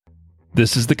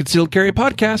This is the Concealed Carry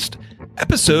Podcast,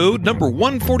 episode number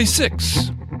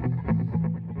 146.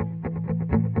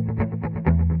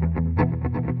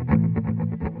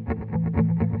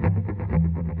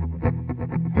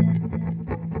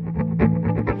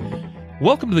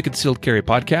 Welcome to the Concealed Carry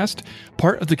Podcast,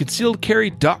 part of the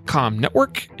ConcealedCarry.com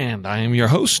network, and I am your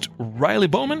host, Riley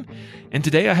Bowman. And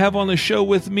today I have on the show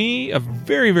with me a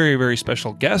very, very, very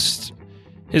special guest.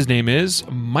 His name is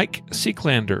Mike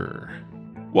Seeklander.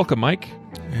 Welcome, Mike.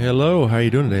 Hello. How are you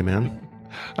doing today, man?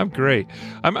 I'm great.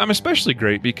 I'm especially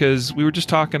great because we were just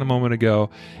talking a moment ago,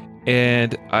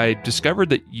 and I discovered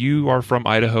that you are from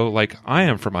Idaho, like I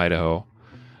am from Idaho,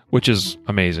 which is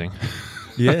amazing.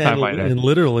 Yeah, and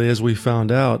literally, as we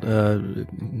found out,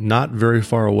 not very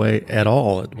far away at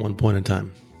all at one point in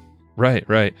time.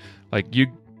 Right. Like you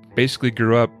basically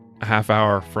grew up a half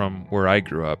hour from where I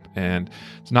grew up, and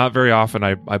it's not very often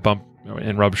I bump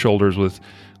and rub shoulders with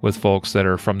folks that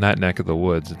are from that neck of the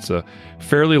woods. It's a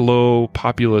fairly low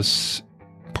populous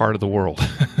part of the world.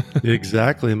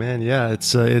 Exactly, man. Yeah,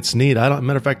 it's neat.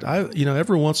 Matter of fact,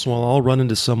 every once in a while I'll run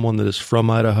into someone that is from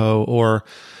Idaho or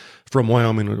from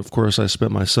Wyoming. Of course, I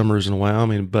spent my summers in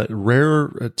Wyoming, but rare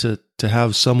to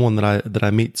have someone that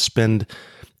I meet spend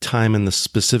time in the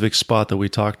specific spot that we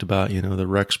talked about, the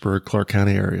Rexburg, Clark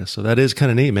County area. So that is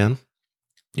kind of neat, man.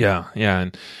 Yeah.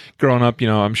 And growing up,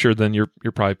 I'm sure then you're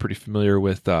probably pretty familiar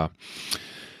with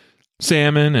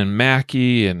Salmon and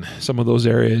Mackay and some of those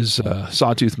areas,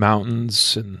 Sawtooth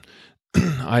Mountains, and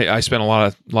I spent a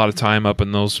lot of time up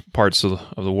in those parts of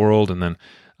the world, and then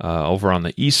over on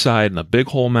the east side in the Big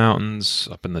Hole Mountains,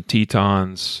 up in the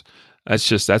Tetons.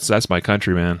 That's my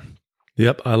country, man.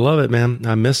 Yep, I love it, man.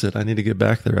 I miss it. I need to get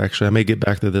back there. Actually, I may get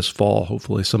back there this fall,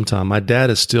 hopefully sometime. My dad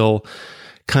is still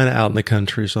kind of out in the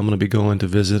country, so I'm going to be going to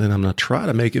visit, and I'm going to try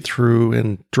to make it through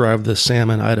and drive the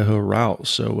Salmon, Idaho route.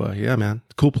 So, yeah, man,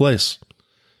 cool place.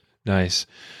 Nice.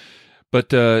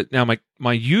 But now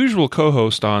my usual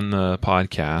co-host on the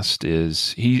podcast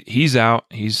is he's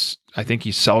out. I think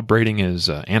he's celebrating his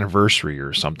anniversary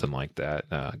or something like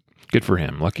that. Good for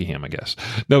him. Lucky him, I guess.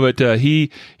 No, but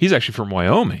he's actually from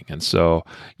Wyoming, and so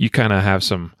you kind of have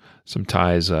some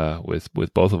ties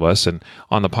with both of us. And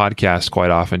on the podcast,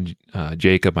 quite often,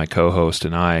 Jacob, my co-host,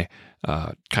 and I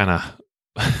kind of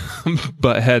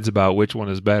butt heads about which one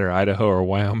is better, Idaho or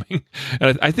Wyoming.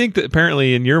 And I think that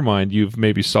apparently in your mind, you've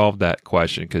maybe solved that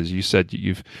question because you said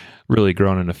you've really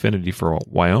grown an affinity for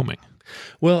Wyoming.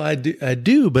 Well, I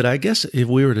do, but I guess if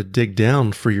we were to dig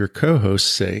down for your co-host's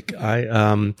sake,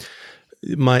 the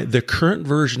current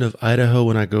version of Idaho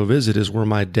when I go visit is where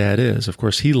my dad is. Of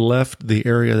course, he left the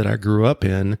area that I grew up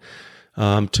in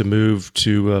to move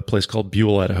to a place called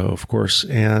Buell, Idaho, of course.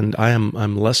 And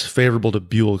I'm less favorable to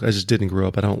Buell. I just didn't grow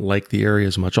up. I don't like the area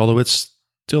as much, although it's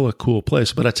still a cool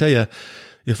place. But I tell you,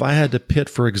 if I had to pit,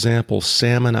 for example,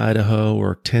 Salmon, Idaho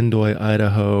or Tendoy,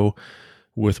 Idaho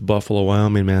with Buffalo,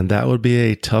 Wyoming, man, that would be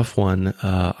a tough one.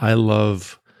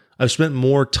 I've spent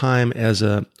more time as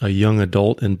a young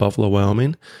adult in Buffalo,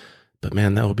 Wyoming, but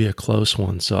man, that would be a close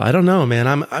one. So I don't know,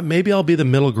 man. Maybe I'll be the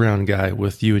middle ground guy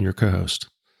with you and your co-host.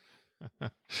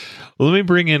 Well, let me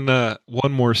bring in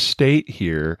one more state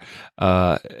here.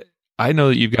 I know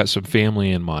that you've got some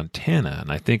family in Montana,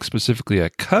 and I think specifically a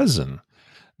cousin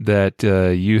that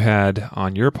you had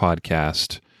on your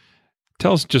podcast.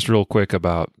 Tell us just real quick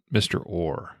about Mr.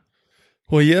 Orr.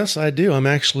 Well, yes, I do. I'm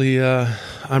actually,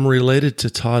 I'm related to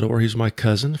Todd Orr. He's my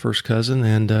cousin, first cousin,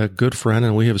 and a good friend.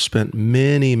 And we have spent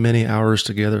many, many hours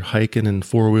together hiking and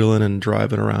four-wheeling and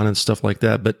driving around and stuff like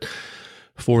that. But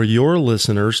for your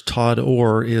listeners, Todd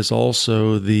Orr is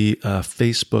also the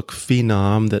Facebook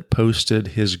phenom that posted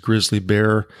his grizzly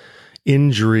bear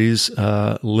injuries,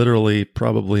 literally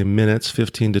probably minutes,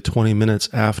 15 to 20 minutes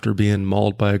after being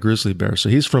mauled by a grizzly bear. So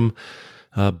he's from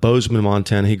Bozeman,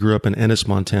 Montana. He grew up in Ennis,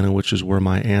 Montana, which is where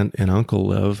my aunt and uncle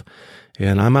live.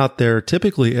 And I'm out there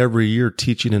typically every year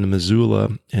teaching in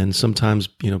Missoula, and sometimes,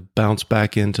 bounce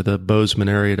back into the Bozeman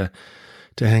area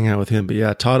to hang out with him. But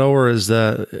yeah, Todd Orr is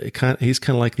he's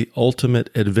kind of like the ultimate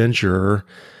adventurer,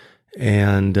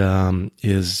 and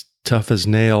is tough as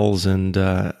nails, and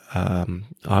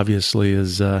obviously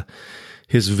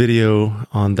his video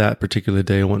on that particular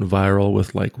day went viral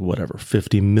with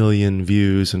 50 million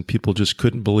views, and people just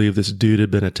couldn't believe this dude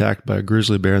had been attacked by a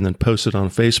grizzly bear, and then posted on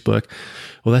Facebook.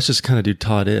 Well, that's just kind of dude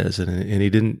Todd is. And he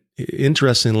didn't,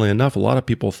 interestingly enough, a lot of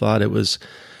people thought it was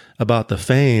about the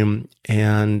fame,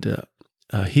 and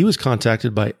he was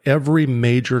contacted by every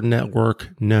major network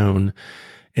known,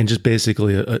 and just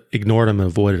basically ignored him and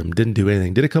avoided him. Didn't do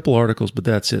anything. Did a couple articles, but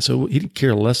that's it. So he didn't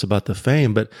care less about the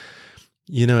fame. But,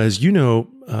 as you know,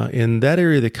 in that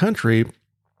area of the country,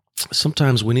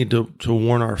 sometimes we need to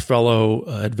warn our fellow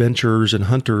adventurers and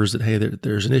hunters that, hey,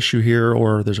 there's an issue here,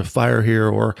 or there's a fire here,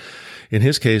 or in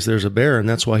his case, there's a bear, and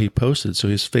that's why he posted, so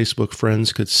his Facebook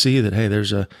friends could see that, hey,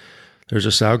 there's a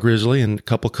sow grizzly and a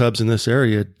couple cubs in this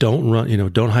area. Don't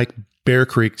run, don't hike Bear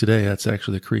Creek today. That's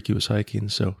actually the creek he was hiking.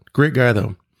 So great guy,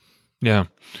 though. Yeah.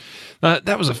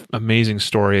 That was an amazing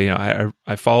story.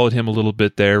 I followed him a little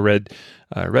bit there, read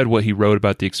what he wrote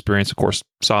about the experience. Of course,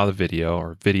 saw the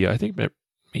video. I think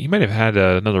he might have had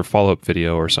another follow-up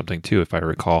video or something too, if I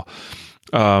recall.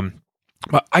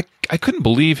 But I couldn't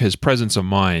believe his presence of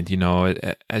mind,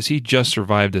 as he just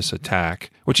survived this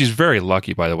attack, which he's very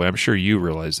lucky, by the way. I'm sure you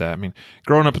realize that. I mean,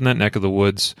 growing up in that neck of the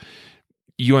woods,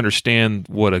 you understand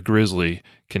what a grizzly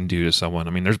can do to someone.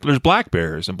 I mean, there's black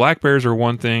bears, and black bears are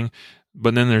one thing,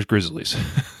 but then there's grizzlies.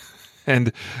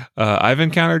 And I've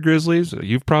encountered grizzlies.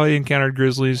 You've probably encountered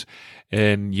grizzlies,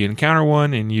 and you encounter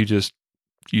one, and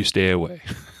you stay away.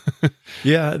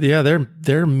 Yeah,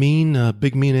 they're mean,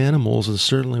 big mean animals, and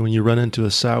certainly when you run into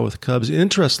a sow with cubs.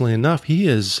 Interestingly enough,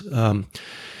 he's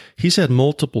had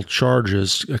multiple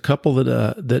charges. A couple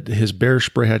that his bear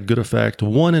spray had good effect.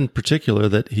 One in particular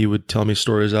that he would tell me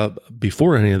stories of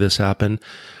before any of this happened.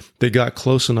 They got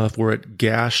close enough where it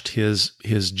gashed his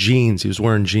jeans. He was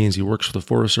wearing jeans. He works for the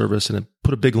Forest Service, and it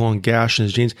put a big long gash in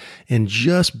his jeans and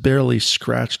just barely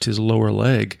scratched his lower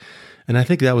leg. And I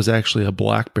think that was actually a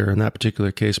black bear in that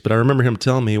particular case. But I remember him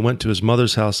telling me he went to his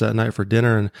mother's house that night for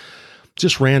dinner and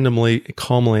just randomly,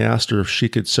 calmly asked her if she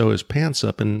could sew his pants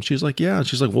up. And she's like, yeah. And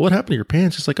she's like, well, what happened to your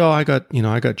pants? He's like, oh, I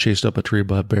got chased up a tree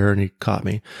by a bear and he caught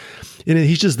me. And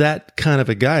he's just that kind of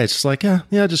a guy. It's just like, yeah,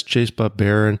 just chased by a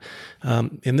bear.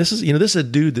 And this is a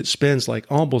dude that spends like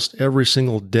almost every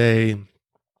single day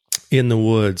in the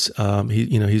woods.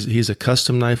 He's a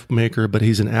custom knife maker, but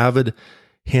he's an avid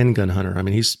handgun hunter. I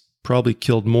mean, he's probably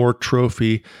killed more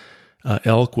trophy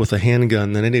elk with a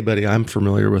handgun than anybody I'm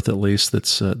familiar with, at least that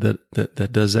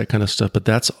does that kind of stuff. But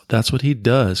that's what he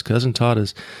does. Cousin Todd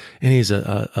is, and he's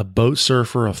a boat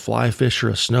surfer, a fly fisher,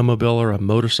 a snowmobiler, a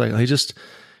motorcycle.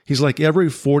 He's like every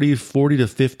 40 to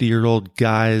 50 year old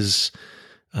guy's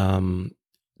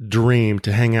dream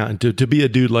to hang out and to be a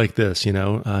dude like this. He's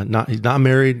not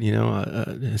married.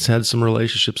 Has had some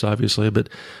relationships obviously, but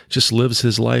just lives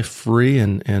his life free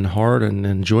and hard and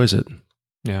enjoys it.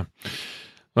 Yeah.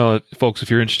 Well, folks,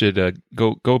 if you're interested,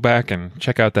 go back and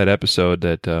check out that episode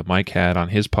that Mike had on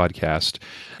his podcast.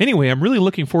 Anyway, I'm really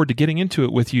looking forward to getting into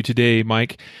it with you today,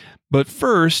 Mike. But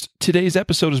first, today's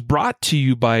episode is brought to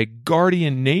you by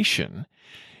Guardian Nation.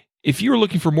 If you're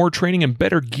looking for more training and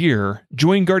better gear,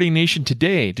 join Guardian Nation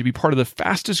today to be part of the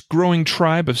fastest growing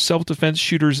tribe of self-defense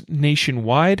shooters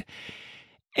nationwide.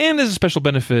 And as a special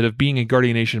benefit of being a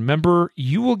Guardian Nation member,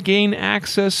 you will gain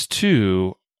access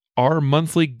to our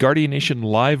monthly Guardian Nation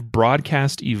live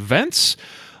broadcast events,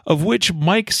 of which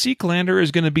Mike Sieklander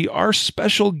is going to be our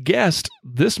special guest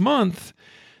this month.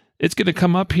 It's going to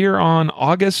come up here on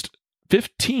August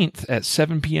 15th at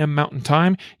 7 p.m. Mountain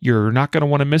Time. You're not going to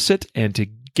want to miss it. And to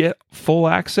get full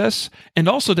access and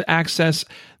also to access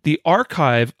the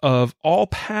archive of all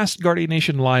past Guardian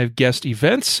Nation live guest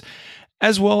events,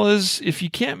 as well as if you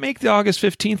can't make the August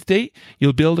 15th date,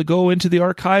 you'll be able to go into the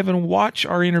archive and watch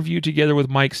our interview together with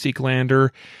Mike Sieklander.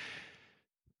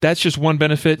 That's just one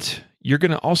benefit. You're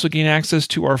going to also gain access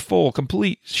to our full,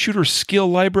 complete shooter skill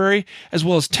library, as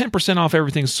well as 10% off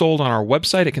everything sold on our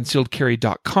website at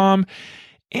concealedcarry.com.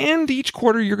 And each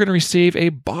quarter, you're going to receive a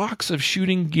box of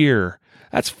shooting gear.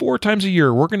 That's 4 times a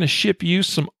year. We're going to ship you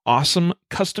some awesome,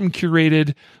 custom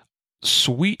curated,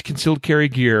 sweet concealed carry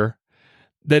gear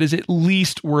that is at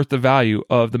least worth the value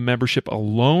of the membership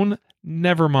alone.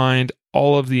 Never mind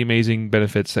all of the amazing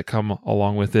benefits that come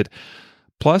along with it.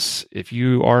 Plus, if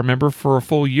you are a member for a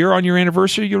full year on your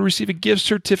anniversary, you'll receive a gift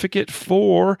certificate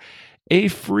for a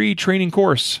free training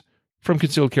course from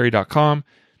concealedcarry.com.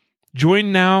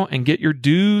 Join now and get your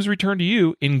dues returned to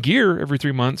you in gear every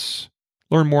 3 months.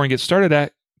 Learn more and get started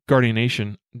at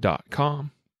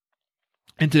guardiannation.com.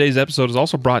 And today's episode is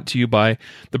also brought to you by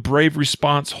the Brave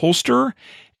Response holster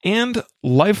and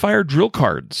Livefire drill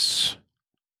cards.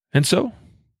 And so,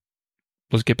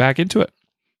 let's get back into it.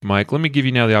 Mike, let me give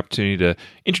you now the opportunity to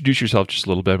introduce yourself just a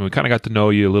little bit. We kind of got to know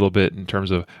you a little bit in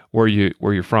terms of where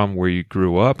you're from, where you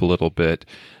grew up a little bit.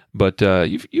 But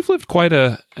you've lived quite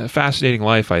a fascinating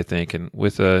life, I think, and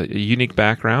with a unique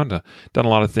background, done a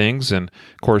lot of things. And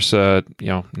of course,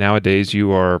 nowadays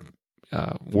you are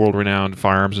world-renowned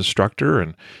firearms instructor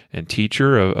and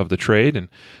teacher of the trade. And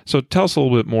so, tell us a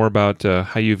little bit more about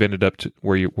how you've ended up to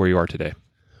where you are today.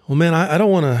 Well, man, I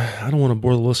don't want to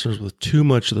bore the listeners with too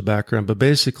much of the background, but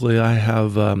basically, I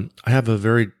have a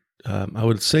very I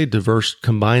would say diverse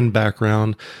combined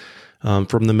background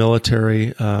from the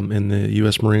military in the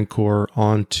U.S. Marine Corps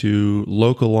on to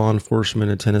local law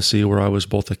enforcement in Tennessee, where I was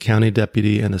both a county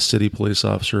deputy and a city police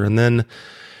officer, and then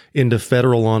into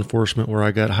federal law enforcement, where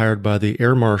I got hired by the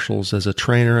Air Marshals as a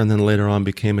trainer, and then later on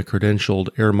became a credentialed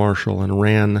Air Marshal and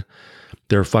ran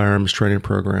their firearms training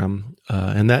program.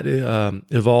 And that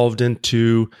evolved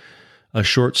into a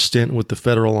short stint with the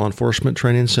Federal Law Enforcement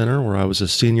Training Center, where I was a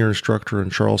senior instructor in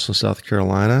Charleston, South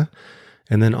Carolina,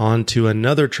 and then on to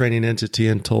another training entity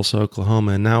in Tulsa,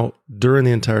 Oklahoma. And now, during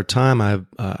the entire time,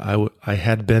 I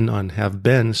had been and have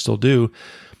been, still do,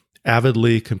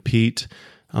 avidly compete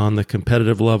on the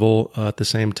competitive level. At the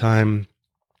same time,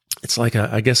 it's like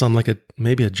I guess I'm like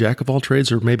maybe a jack of all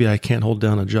trades, or maybe I can't hold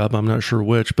down a job. I'm not sure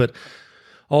which, but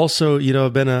also,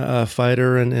 I've been a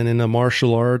fighter and in the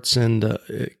martial arts, and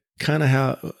I'm kind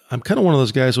of one of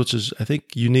those guys, which is, I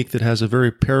think, unique, that has a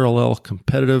very parallel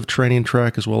competitive training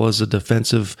track as well as a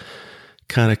defensive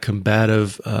kind of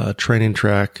combative training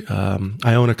track.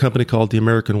 I own a company called the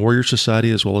American Warrior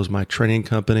Society, as well as my training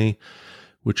company,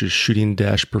 which is Shooting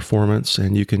Dash Performance.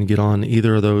 And you can get on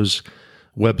either of those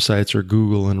websites or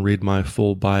Google and read my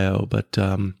full bio. But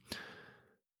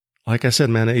like I said,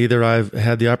 man, either I've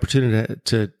had the opportunity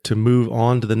to move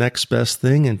on to the next best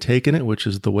thing and taken it, which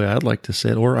is the way I'd like to say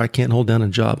it, or I can't hold down a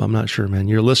job. I'm not sure, man.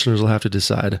 Your listeners will have to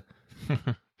decide.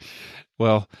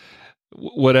 Well,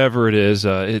 whatever it is,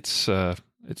 it's a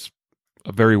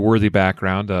very worthy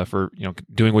background for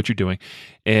doing what you're doing,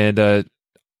 and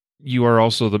you are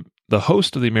also the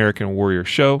host of the American Warrior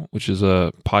Show, which is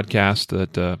a podcast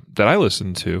that I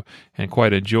listen to and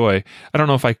quite enjoy. I don't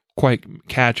know if I quite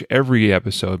catch every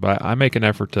episode, but I make an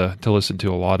effort to listen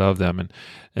to a lot of them.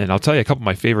 And I'll tell you, a couple of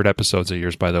my favorite episodes of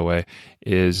yours, by the way,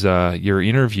 is your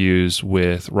interviews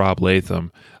with Rob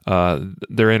Latham.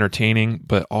 They're entertaining,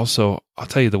 but also, I'll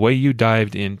tell you, the way you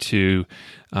dived into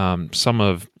some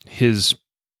of his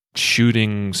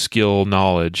shooting skill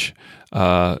knowledge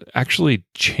actually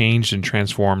changed and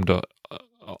transformed a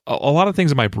lot of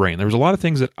things in my brain. There was a lot of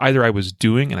things that either I was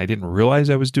doing and I didn't realize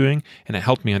I was doing, and it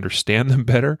helped me understand them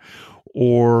better,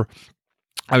 or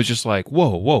I was just like, whoa,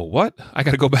 what? I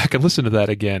got to go back and listen to that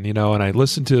again, and I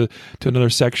listened to another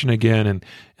section again, and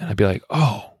I'd be like,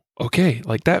 oh, okay,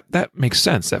 like that makes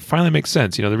sense. That finally makes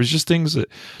sense. There was just things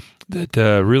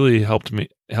that really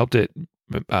helped it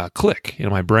click in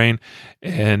my brain,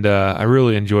 and I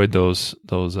really enjoyed those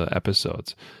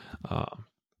episodes.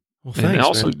 Well, thanks, and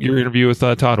also, man, your interview with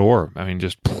Todd Orr. I mean,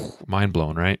 just mind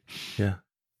blown, right? Yeah.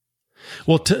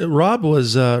 Well, Rob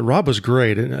was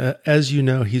great, and as you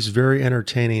know, he's very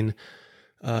entertaining.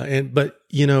 But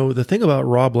the thing about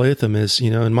Rob Latham is,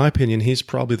 in my opinion, he's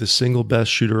probably the single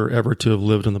best shooter ever to have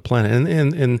lived on the planet.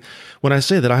 And when I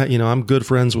say that, I'm good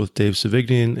friends with Dave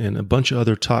Savigny and a bunch of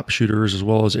other top shooters, as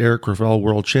well as Eric Raffel,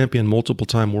 world champion, multiple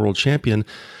time world champion.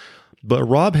 But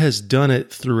Rob has done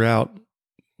it throughout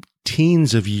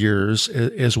teens of years,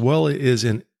 as well as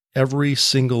in every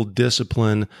single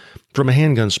discipline from a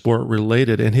handgun sport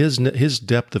related. And his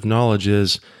depth of knowledge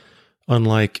is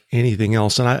unlike anything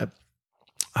else. And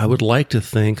I would like to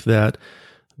think that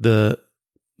the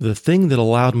thing that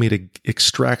allowed me to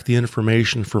extract the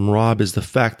information from Rob is the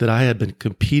fact that I had been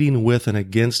competing with and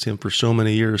against him for so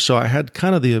many years. So I had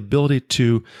kind of the ability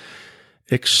to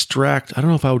extract, I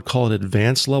don't know if I would call it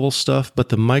advanced level stuff, but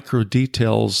the micro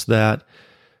details that,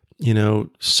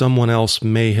 someone else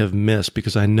may have missed,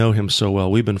 because I know him so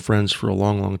well. We've been friends for a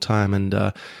long, long time.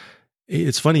 And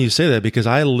it's funny you say that, because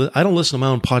I don't listen to my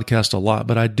own podcast a lot,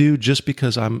 but I do, just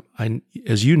because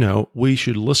as you know, we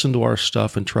should listen to our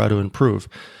stuff and try to improve.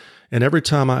 And every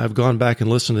time I've gone back and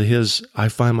listened to his, I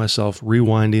find myself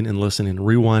rewinding and listening,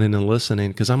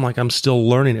 because I'm still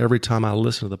learning every time I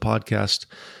listen to the podcast.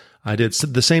 I did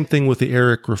the same thing with the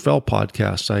Eric Raffel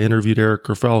podcast. I interviewed Eric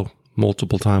Raffel,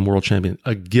 multiple time world champion,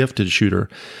 a gifted shooter,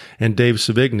 and Dave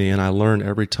Savigny, and I learn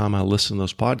every time I listen to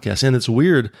those podcasts. And it's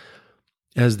weird,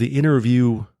 as the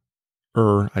interviewer,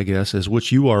 I guess, as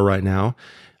which you are right now,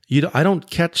 I don't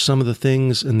catch some of the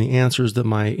things and the answers that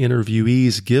my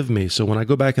interviewees give me. So when I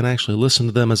go back and actually listen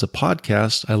to them as a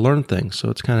podcast, I learn things. So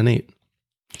it's kind of neat.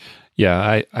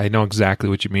 Yeah, I know exactly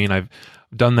what you mean. I've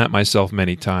done that myself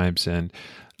many times, and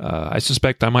I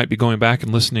suspect I might be going back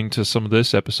and listening to some of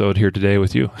this episode here today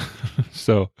with you.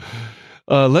 So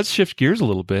let's shift gears a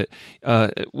little bit.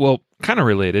 Well, kind of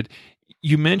related.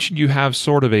 You mentioned you have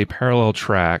sort of a parallel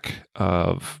track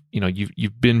of,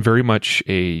 you've been very much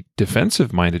a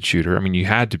defensive-minded shooter. I mean, you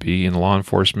had to be in law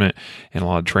enforcement and a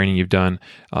lot of training you've done,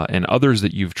 and others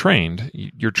that you've trained.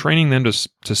 You're training them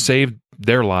to save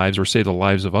their lives or save the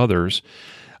lives of others.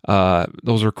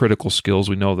 Those are critical skills.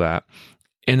 We know that.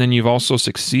 And then you've also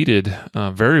succeeded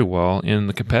very well in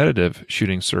the competitive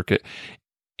shooting circuit.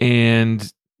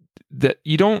 And that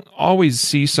you don't always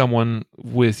see someone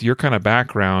with your kind of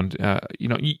background.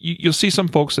 You'll see some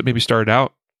folks that maybe started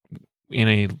out in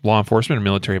a law enforcement or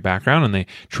military background, and they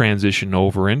transition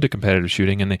over into competitive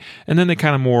shooting, and then they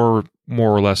kind of more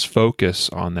or less focus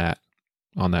on that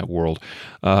world.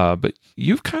 But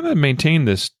you've kind of maintained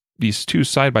these two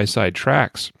side by side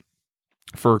tracks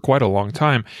for quite a long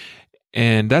time.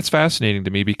 And that's fascinating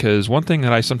to me, because one thing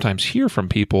that I sometimes hear from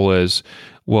people is,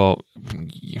 well,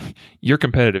 your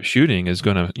competitive shooting is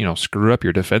going to, screw up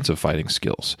your defensive fighting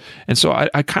skills. And so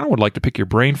I kind of would like to pick your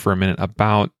brain for a minute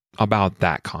about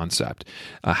that concept.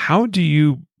 How do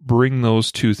you bring those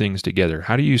two things together?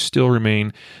 How do you still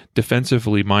remain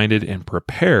defensively minded and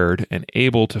prepared and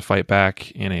able to fight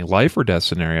back in a life or death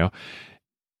scenario?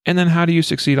 And then how do you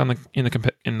succeed in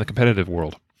the competitive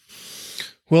world?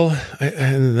 Well,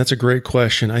 and that's a great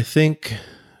question. I think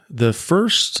the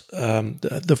first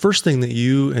thing that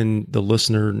you and the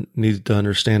listener need to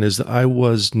understand is that I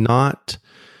was not.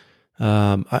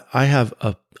 I have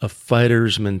a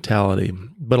fighter's mentality,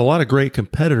 but a lot of great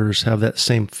competitors have that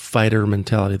same fighter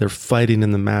mentality. They're fighting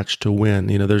in the match to win.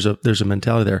 There's a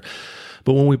mentality there.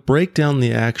 But when we break down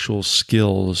the actual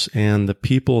skills and the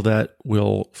people that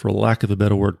will, for lack of a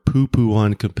better word, poo-poo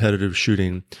on competitive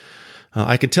shooting,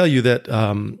 I can tell you that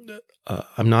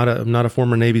I'm not a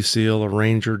former Navy SEAL, a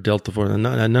Ranger, Delta Force,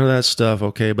 none of that stuff.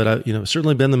 Okay, but I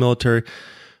certainly been in the military,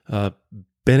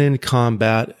 been in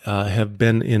combat, have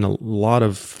been in a lot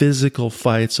of physical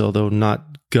fights, although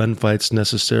not gunfights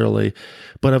necessarily.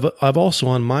 But I've also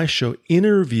on my show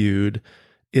interviewed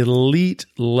elite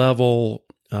level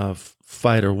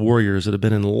fighter warriors that have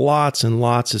been in lots and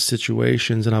lots of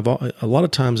situations, and a lot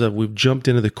of times we've jumped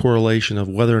into the correlation of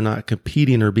whether or not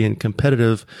competing or being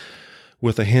competitive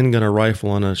with a handgun or rifle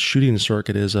on a shooting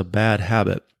circuit is a bad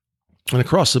habit. And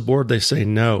across the board, they say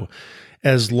no,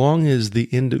 as long as the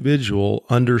individual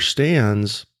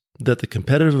understands that the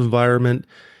competitive environment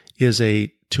is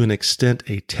to an extent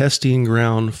a testing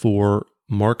ground for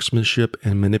marksmanship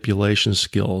and manipulation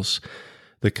skills.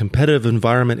 The competitive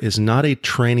environment is not a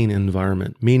training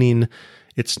environment, meaning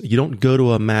you don't go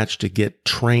to a match to get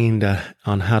trained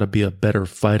on how to be a better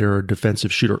fighter or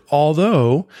defensive shooter.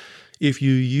 Although, if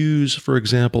you use, for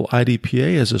example,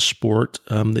 IDPA as a sport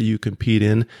that you compete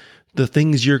in, the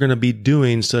things you're going to be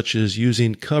doing, such as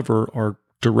using cover, are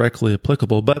directly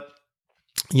applicable. But,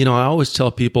 I always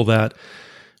tell people that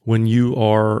when you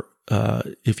are,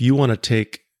 if you want to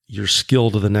take your skill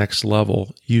to the next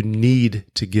level, you need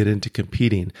to get into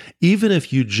competing. Even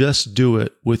if you just do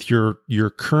it with your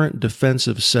current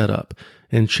defensive setup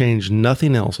and change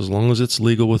nothing else, as long as it's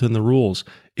legal within the rules,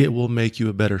 it will make you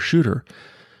a better shooter.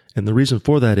 And the reason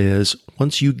for that is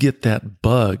once you get that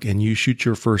bug and you shoot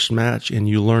your first match and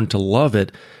you learn to love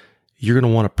it, you're going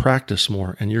to want to practice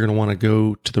more, and you're going to want to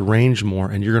go to the range more,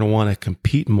 and you're going to want to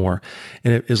compete more.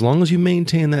 And as long as you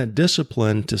maintain that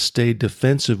discipline to stay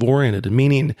defensive oriented,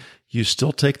 meaning you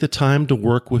still take the time to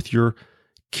work with your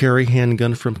carry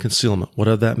handgun from concealment,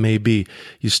 whatever that may be,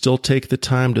 you still take the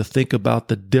time to think about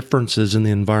the differences in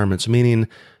the environments, meaning,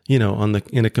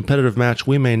 in a competitive match,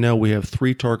 we may know we have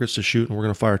 3 targets to shoot and we're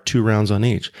going to fire 2 rounds on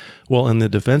each. Well, in the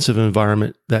defensive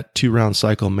environment, that 2-round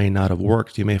cycle may not have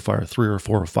worked. You may fire 3 or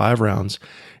 4 or 5 rounds.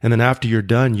 And then after you're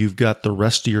done, you've got the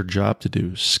rest of your job to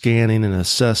do, scanning and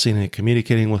assessing and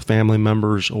communicating with family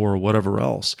members or whatever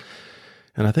else.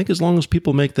 And I think as long as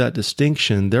people make that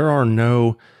distinction, there are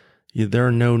no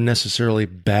necessarily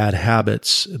bad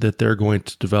habits that they're going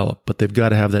to develop, but they've got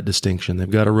to have that distinction. They've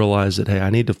got to realize that, hey, I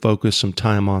need to focus some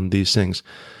time on these things,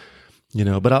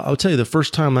 but I'll tell you, the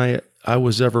first time I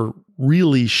was ever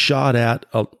really shot at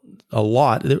a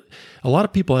lot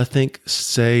of people, I think,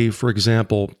 say, for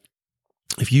example,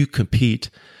 if you compete,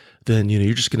 then,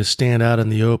 you're just going to stand out in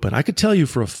the open. I could tell you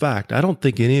for a fact, I don't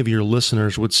think any of your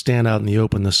listeners would stand out in the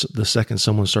open the second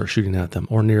someone starts shooting at them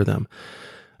or near them.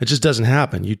 It just doesn't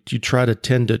happen. You try to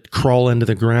tend to crawl into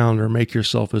the ground or make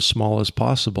yourself as small as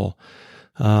possible.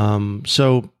 I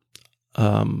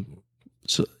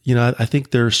think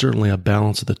there's certainly a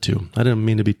balance of the two. I didn't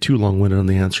mean to be too long-winded on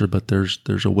the answer, but there's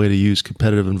a way to use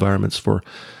competitive environments for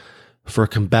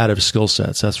combative skill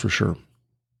sets. That's for sure.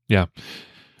 Yeah.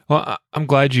 Well, I'm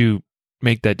glad you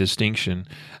make that distinction.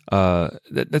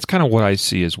 That's kind of what I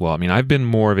see as well. I mean, I've been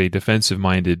more of a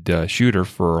defensive-minded shooter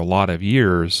for a lot of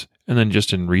years. And then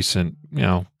just in recent,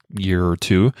 year or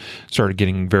two, started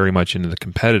getting very much into the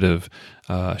competitive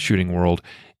shooting world,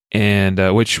 and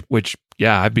which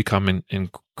I've become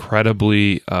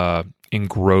incredibly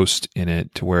engrossed in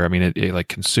it to where, I mean, it like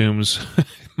consumes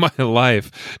my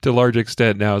life to a large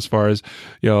extent now, as far as,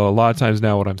 a lot of times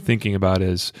now what I'm thinking about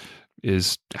is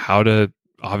how to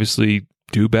obviously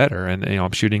do better. And,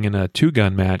 I'm shooting in a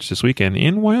 2-gun match this weekend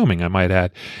in Wyoming, I might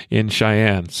add, in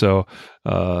Cheyenne. So,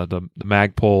 the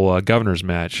Magpul governor's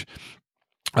match.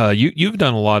 You've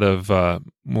done a lot of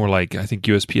more like, I think,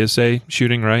 USPSA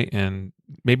shooting, right? And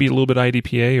maybe a little bit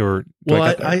IDPA, or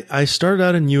I started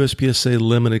out in USPSA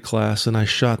limited class, and I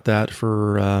shot that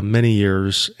for many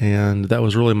years, and that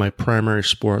was really my primary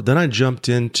sport. Then I jumped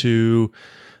into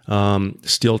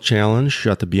Steel Challenge,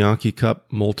 shot the Bianchi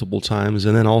Cup multiple times,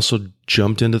 and then also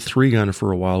jumped into 3-gun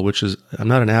for a while, which is, I'm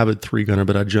not an avid 3-gunner,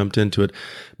 but I jumped into it.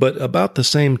 But about the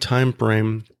same time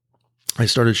frame, I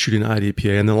started shooting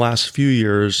IDPA. In the last few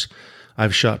years,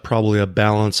 I've shot probably a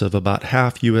balance of about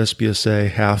half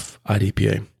USPSA, half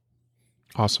IDPA.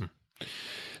 Awesome.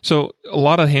 So a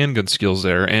lot of handgun skills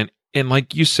there. And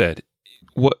like you said,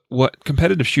 what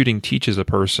competitive shooting teaches a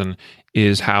person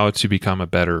is how to become a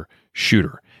better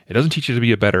shooter. It doesn't teach you to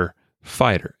be a better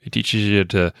fighter. It teaches you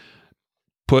to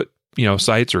put,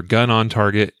 sights or gun on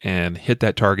target and hit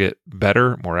that target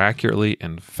better, more accurately,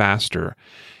 and faster,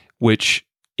 which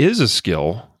is a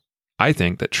skill, I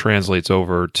think, that translates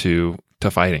over to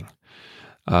fighting.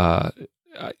 I've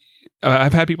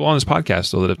had people on this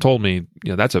podcast, though, that have told me,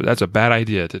 that's a bad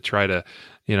idea to try to,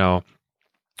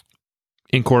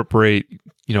 incorporate,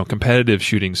 competitive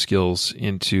shooting skills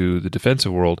into the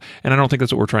defensive world. And I don't think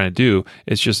that's what we're trying to do.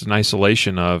 It's just an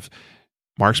isolation of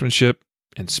marksmanship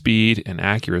and speed and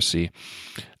accuracy.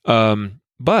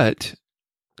 But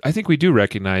I think we do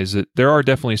recognize that there are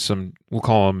definitely some, we'll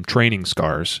call them training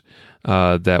scars,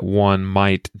 that one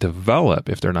might develop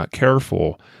if they're not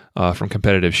careful from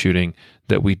competitive shooting,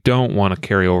 that we don't want to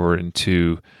carry over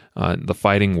into the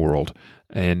fighting world.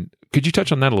 And could you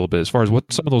touch on that a little bit, as far as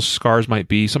what some of those scars might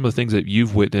be, some of the things that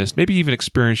you've witnessed, maybe even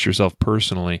experienced yourself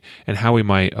personally, and how we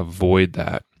might avoid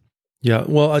that? Yeah.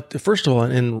 Well, first of all,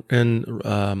 in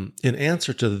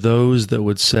answer to those that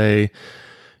would say,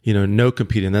 no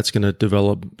competing, that's going to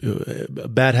develop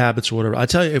bad habits or whatever. I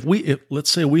tell you, if let's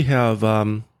say we have,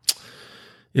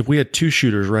 if we had 2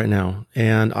 shooters right now,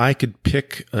 and I could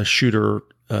pick a shooter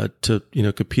to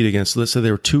compete against. Let's say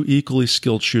they were 2 equally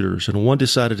skilled shooters, and one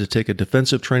decided to take a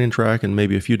defensive training track and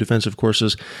maybe a few defensive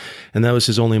courses, and that was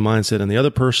his only mindset. And the other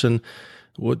person,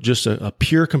 just a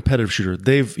pure competitive shooter.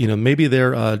 They've, maybe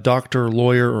they're a doctor,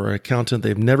 lawyer, or accountant.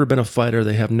 They've never been a fighter.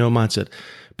 They have no mindset.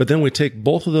 But then we take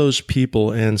both of those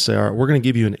people and say, all right, we're going to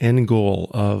give you an end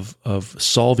goal of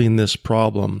solving this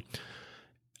problem.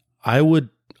 I would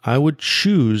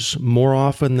choose more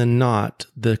often than not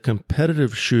the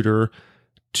competitive shooter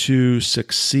to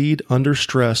succeed under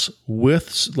stress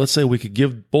with, let's say we could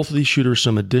give both of these shooters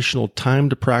some additional time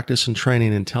to practice and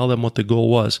training and tell them what the goal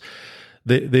was.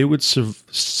 They would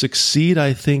succeed,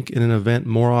 I think, in an event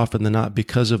more often than not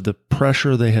because of the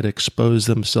pressure they had exposed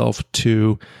themselves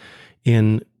to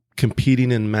in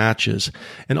competing in matches.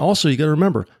 And also, you got to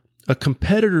remember, a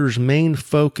competitor's main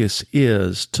focus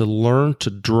is to learn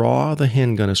to draw the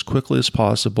handgun as quickly as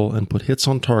possible and put hits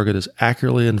on target as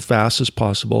accurately and fast as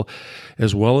possible,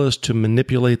 as well as to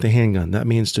manipulate the handgun. That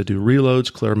means to do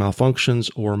reloads, clear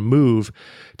malfunctions, or move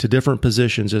to different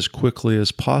positions as quickly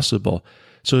as possible.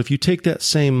 So if you take that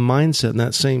same mindset and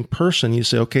that same person, you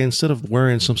say, okay, instead of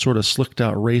wearing some sort of slicked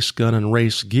out race gun and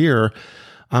race gear,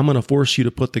 I'm going to force you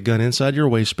to put the gun inside your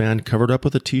waistband, covered up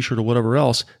with a t-shirt or whatever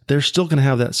else. They're still going to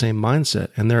have that same mindset,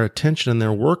 and their attention and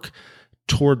their work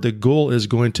toward the goal is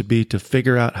going to be to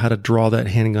figure out how to draw that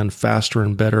handgun faster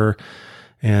and better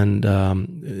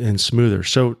and smoother.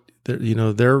 So,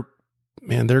 they're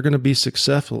going to be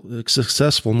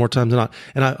successful more times than not.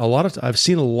 And I've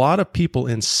seen a lot of people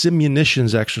in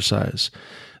simunitions exercise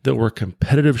that were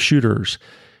competitive shooters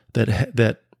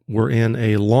that were in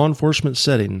a law enforcement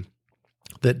setting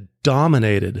that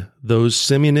dominated those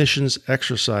simunitions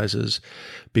exercises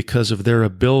because of their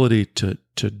ability to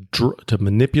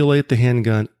manipulate the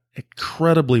handgun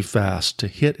incredibly fast, to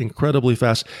hit incredibly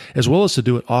fast, as well as to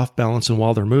do it off balance and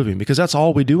while they're moving, because that's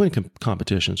all we do in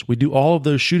competitions. We do all of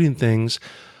those shooting things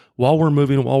while we're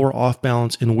moving, while we're off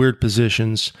balance in weird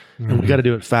positions, and we got to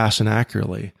do it fast and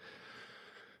accurately.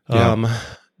 Yeah.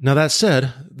 Now that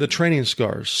said, the training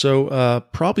scars. So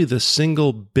probably the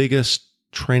single biggest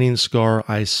training scar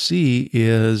I see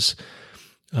is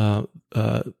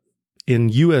in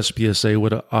USPSA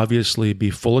would obviously be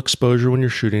full exposure when you're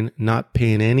shooting, not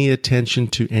paying any attention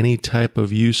to any type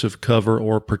of use of cover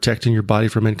or protecting your body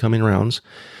from incoming rounds.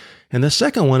 And the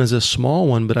second one is a small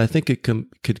one, but I think it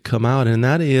could come out, and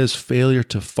that is failure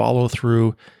to follow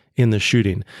through in the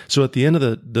shooting. So at the end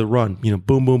of the run,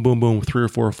 boom, boom, boom, boom, 3 or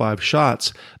 4 or 5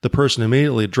 shots, the person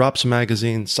immediately drops a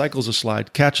magazine, cycles a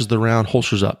slide, catches the round,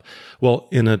 holsters up. Well,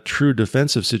 in a true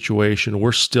defensive situation,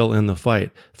 we're still in the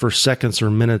fight for seconds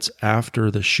or minutes after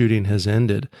the shooting has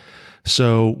ended.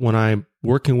 So when I'm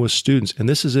working with students, and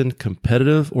this is in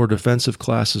competitive or defensive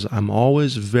classes, I'm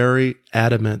always very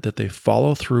adamant that they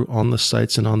follow through on the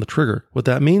sights and on the trigger. What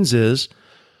that means is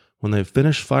when they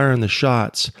finish firing the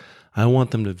shots, I want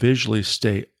them to visually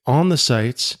stay on the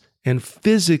sights and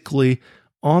physically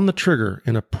on the trigger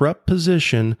in a prep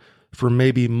position for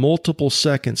maybe multiple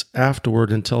seconds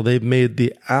afterward until they've made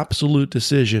the absolute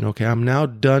decision. Okay, I'm now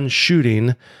done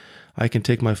shooting. I can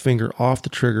take my finger off the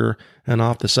trigger and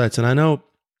off the sights. And I know,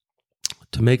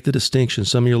 to make the distinction,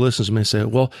 some of your listeners may say,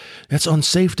 well, it's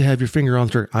unsafe to have your finger on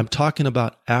the trigger. I'm talking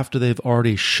about after they've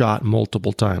already shot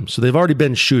multiple times. So they've already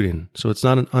been shooting. So it's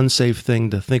not an unsafe thing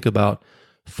to think about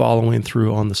following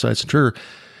through on the sights and trigger.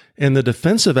 And the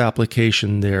defensive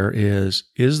application there is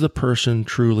the person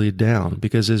truly down?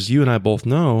 Because as you and I both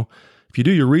know, if you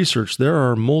do your research, there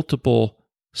are multiple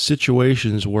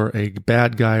situations where a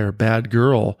bad guy or bad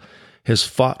girl has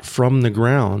fought from the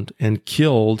ground and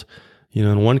killed,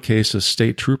 in one case, a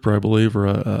state trooper, I believe, or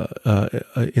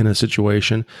in a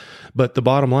situation. But the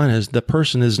bottom line is the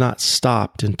person is not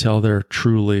stopped until they're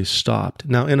truly stopped.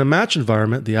 Now, in a match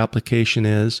environment, the application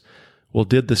is, well,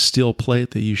 did the steel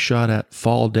plate that you shot at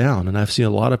fall down? And I've seen a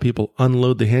lot of people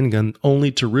unload the handgun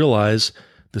only to realize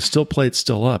the steel plate's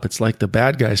still up. It's like the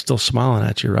bad guy's still smiling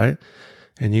at you, right?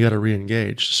 And you got to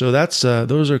re-engage. So that's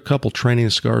those are a couple training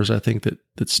scars I think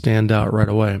that stand out right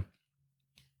away.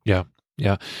 Yeah.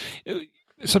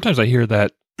 Sometimes I hear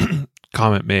that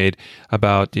comment made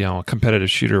about, a competitive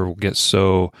shooter will get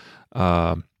so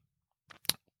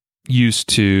used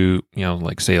to,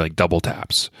 like double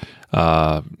taps.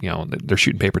 They're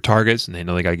shooting paper targets and they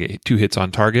know they got to get 2 hits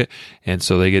on target. And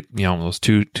so they get, those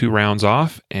two rounds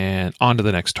off and on to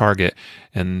the next target.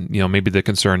 And, maybe the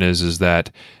concern is that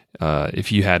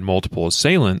if you had multiple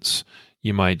assailants,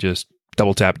 you might just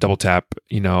double tap,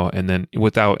 and then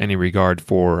without any regard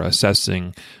for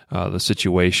assessing the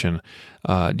situation.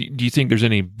 Do you think there's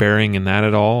any bearing in that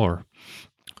at all, or?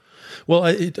 Well,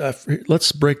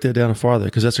 let's break that down farther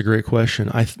because that's a great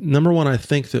question. Number one, I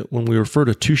think that when we refer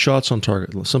to 2 shots on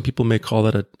target, some people may call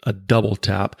that a double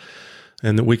tap,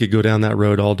 and that we could go down that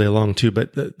road all day long too.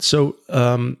 But truly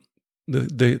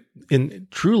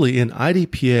in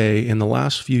IDPA in the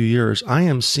last few years, I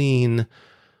am seeing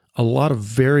a lot of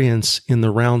variance in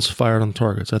the rounds fired on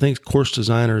targets. I think course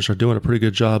designers are doing a pretty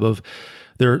good job of.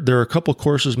 There are a couple of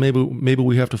courses, maybe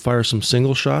we have to fire some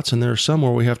single shots, and there are some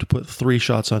where we have to put 3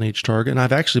 shots on each target. And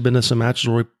I've actually been to some matches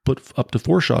where we put up to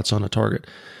 4 shots on a target.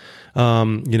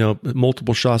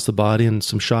 Multiple shots to the body and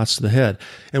some shots to the head.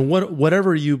 And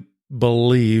whatever you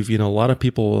believe, a lot of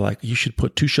people are like, you should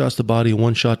put 2 shots to the body,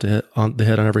 1 shot on the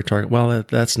head on every target. Well,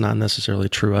 that's not necessarily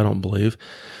true, I don't believe.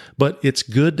 But it's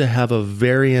good to have a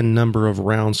varying number of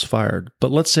rounds fired.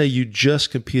 But let's say you just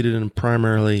competed in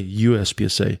primarily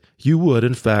USPSA. You would,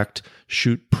 in fact,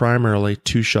 shoot primarily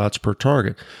 2 shots per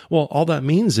target. Well, all that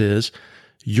means is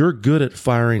you're good at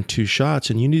firing 2 shots,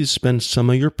 and you need to spend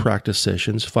some of your practice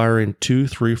sessions firing 2,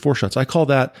 3, 4 shots. I call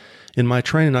that, in my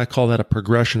training, I call that a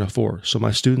progression of 4. So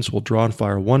my students will draw and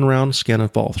fire 1 round, scan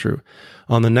and fall through.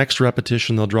 On the next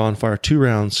repetition, they'll draw and fire 2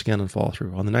 rounds, scan and fall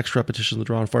through. On the next repetition, they'll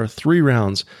draw and fire 3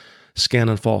 rounds, scan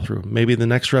and fall through. Maybe the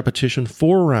next repetition,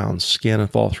 4 rounds, scan and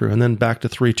fall through, and then back to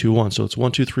 3, 2, 1. So it's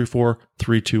 1, 2, 3, 4,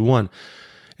 3, 2, 1.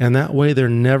 And that way they're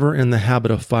never in the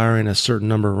habit of firing a certain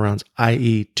number of rounds,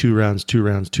 i.e. 2 rounds, 2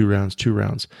 rounds, 2 rounds, 2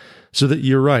 rounds. So that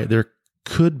you're right, there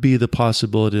could be the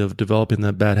possibility of developing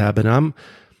that bad habit. And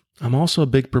I'm also a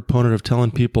big proponent of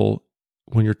telling people,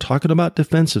 when you're talking about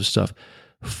defensive stuff,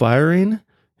 firing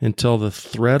until the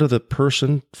threat of the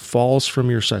person falls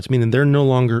from your sights, meaning they're no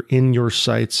longer in your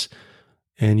sights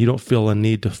and you don't feel a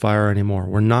need to fire anymore.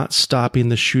 We're not stopping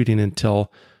the shooting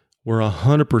until we're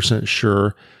 100%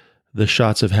 sure the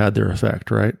shots have had their effect,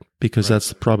 right? Because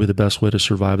that's probably the best way to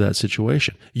survive that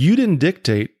situation. You didn't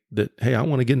dictate that, hey, I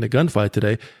want to get in a gunfight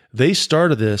today. They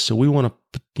started this, so we want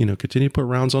to, continue to put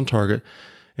rounds on target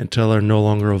until they're no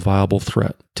longer a viable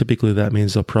threat. Typically, that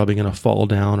means they're probably going to fall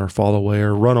down or fall away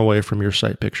or run away from your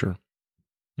sight picture.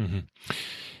 Mm-hmm.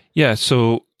 Yeah.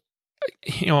 So,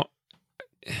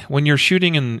 when you're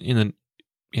shooting in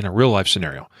a real life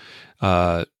scenario,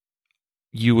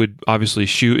 you would obviously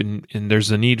shoot, and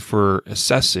there's a need for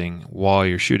assessing while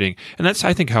you're shooting. And that's,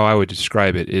 I think, how I would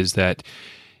describe it is that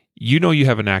you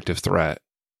have an active threat.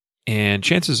 And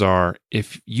chances are,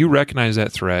 if you recognize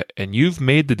that threat and you've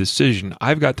made the decision,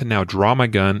 I've got to now draw my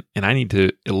gun and I need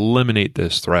to eliminate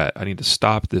this threat. I need to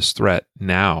stop this threat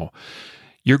now.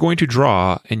 You're going to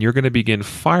draw and you're going to begin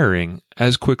firing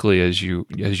as quickly as you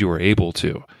are able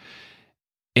to.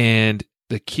 And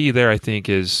the key there, I think,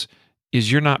 is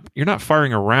you're not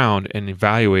firing around and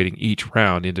evaluating each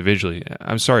round individually.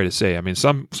 I'm sorry to say. I mean,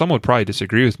 some would probably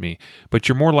disagree with me, but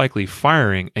you're more likely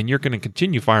firing, and you're going to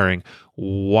continue firing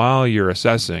while you're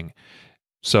assessing.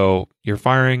 So you're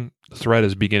firing, the threat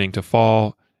is beginning to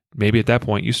fall. Maybe at that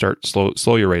point you start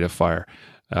slow your rate of fire.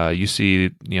 You see,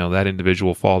 that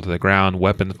individual fall to the ground,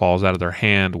 weapon falls out of their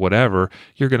hand, whatever.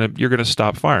 You're gonna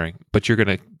stop firing, but you're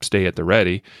gonna stay at the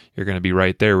ready. You're gonna be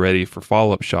right there, ready for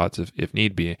follow-up shots if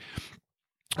need be.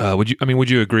 Would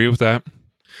you agree with that?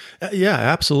 Yeah,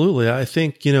 absolutely. I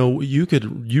think,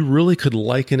 you really could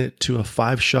liken it to a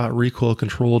 5-shot recoil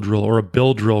control drill or a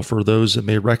bill drill for those that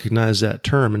may recognize that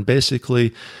term. And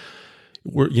basically,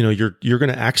 you're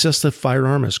going to access the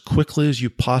firearm as quickly as you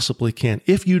possibly can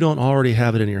if you don't already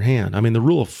have it in your hand. I mean, the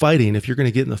rule of fighting, if you're going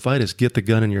to get in the fight, is get the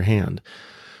gun in your hand.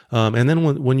 And then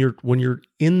when you're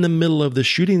in the middle of the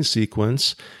shooting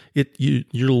sequence,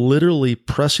 you're literally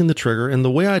pressing the trigger. And the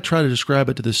way I try to describe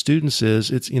it to the students is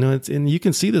and you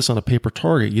can see this on a paper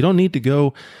target. You don't need to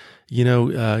go,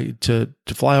 to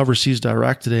fly overseas to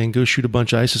Iraq today and go shoot a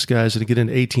bunch of ISIS guys and get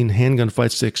into 18 handgun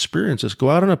fights to experience this. Go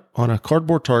out on a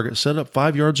cardboard target, set it up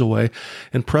 5 yards away,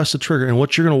 and press the trigger. And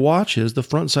what you're going to watch is the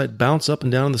front sight bounce up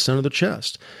and down in the center of the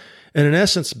chest. And in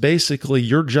essence, basically,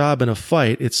 your job in a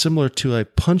fight, it's similar to a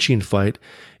punching fight,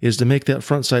 is to make that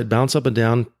front sight bounce up and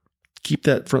down, keep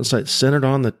that front sight centered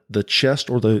on the chest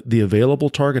or the available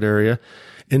target area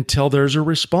until there's a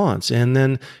response. And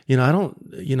then,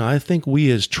 I think we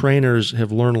as trainers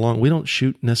have learned we don't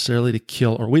shoot necessarily to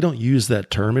kill, or we don't use that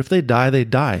term. If they die, they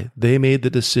die. They made the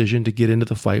decision to get into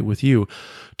the fight with you,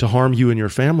 to harm you and your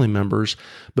family members.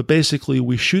 But basically,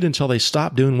 we shoot until they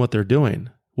stop doing what they're doing.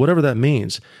 Whatever that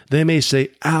means. They may say,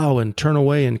 ow, and turn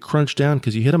away and crunch down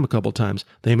because you hit them a couple times.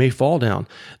 They may fall down.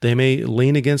 They may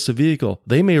lean against the vehicle.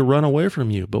 They may run away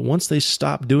from you. But once they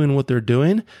stop doing what they're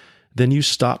doing, then you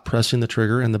stop pressing the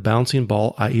trigger and the bouncing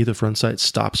ball, i.e. the front sight,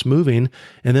 stops moving.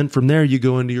 And then from there, you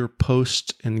go into your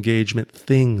post-engagement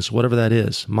things, whatever that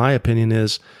is. My opinion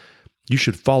is you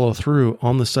should follow through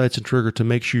on the sights and trigger to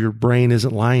make sure your brain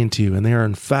isn't lying to you and they are,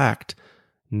 in fact,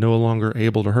 no longer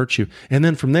able to hurt you. And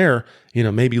then from there,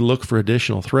 maybe look for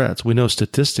additional threats. We know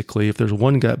statistically, if there's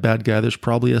one bad guy, there's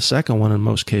probably a second one in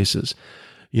most cases.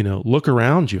 Look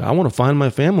around you. I want to find my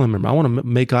family member. I want to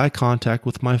make eye contact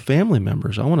with my family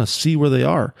members. I want to see where they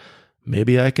are.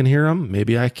 Maybe I can hear them.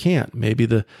 Maybe I can't. Maybe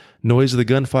the noise of the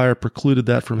gunfire precluded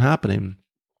that from happening.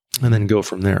 And then go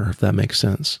from there, if that makes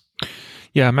sense.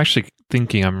 Yeah,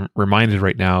 I'm reminded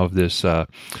right now of this.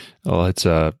 It's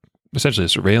essentially a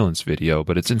surveillance video,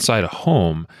 but it's inside a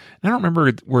home. And I don't remember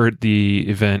where the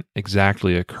event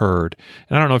exactly occurred.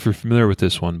 And I don't know if you're familiar with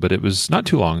this one, but it was not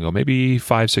too long ago, maybe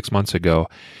 5-6 months ago.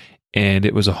 And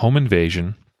it was a home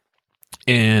invasion.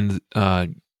 And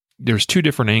there's 2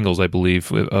 different angles, I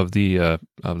believe, of the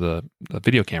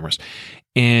video cameras.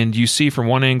 And you see from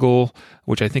one angle,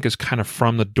 which I think is kind of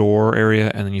from the door area,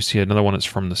 and then you see another one that's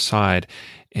from the side.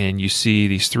 And you see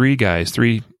these 3 guys,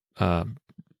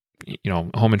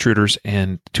 home intruders,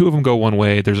 and 2 of them go one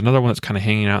way. There's another one that's kind of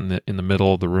hanging out in the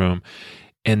middle of the room.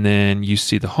 And then you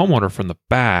see the homeowner from the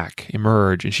back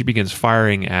emerge, and she begins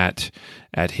firing at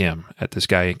him, at this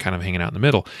guy kind of hanging out in the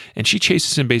middle. And she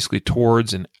chases him basically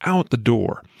towards and out the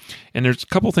door. And there's a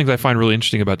couple things I find really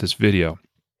interesting about this video.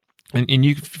 And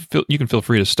you can feel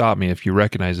free to stop me if you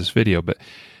recognize this video, but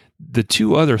the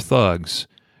 2 other thugs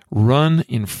run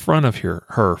in front of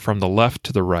her from the left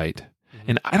to the right.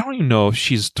 And I don't even know if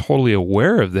she's totally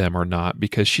aware of them or not,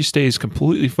 because she stays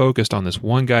completely focused on this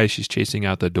one guy she's chasing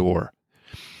out the door.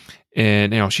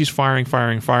 And, she's firing,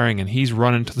 and he's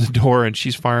running to the door, and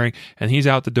she's firing, and he's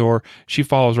out the door. She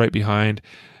follows right behind,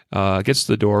 gets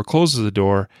to the door, closes the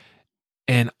door.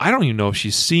 And I don't even know if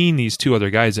she's seen these 2 other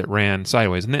guys that ran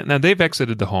sideways. And now they've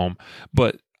exited the home,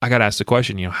 but I got to ask the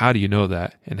question, how do you know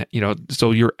that? And,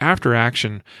 so your after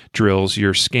action drills,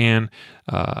 your scan,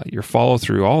 your follow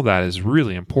through, all that is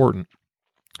really important.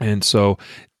 And so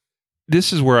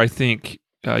this is where I think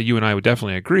you and I would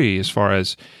definitely agree, as far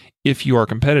as if you are a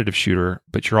competitive shooter,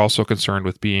 but you're also concerned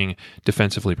with being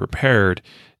defensively prepared,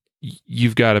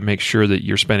 you've got to make sure that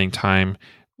you're spending time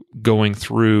going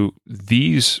through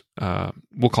these,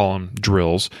 we'll call them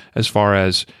drills, as far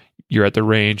as you're at the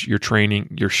range, you're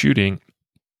training, you're shooting,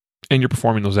 and you're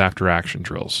performing those after-action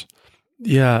drills.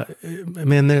 Yeah,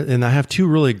 man, and I have 2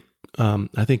 really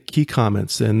I think, key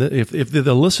comments. And if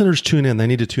the listeners tune in, they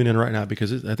need to tune in right now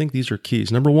because I think these are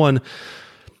keys. Number one,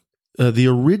 the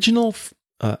original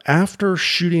after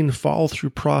shooting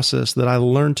follow-through process that I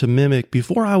learned to mimic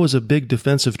before I was a big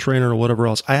defensive trainer or whatever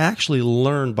else, I actually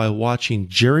learned by watching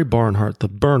Jerry Barnhart, the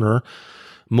burner,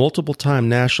 multiple-time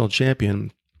national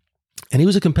champion. And he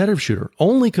was a competitive shooter,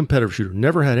 only competitive shooter,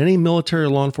 never had any military or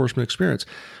law enforcement experience.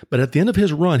 But at the end of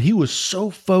his run, he was so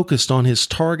focused on his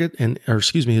target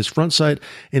his front sight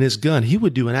and his gun, he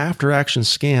would do an after-action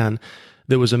scan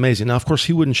that was amazing. Now, of course,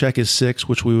 he wouldn't check his six,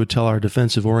 which we would tell our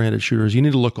defensive-oriented shooters. You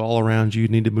need to look all around you. You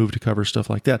need to move to cover, stuff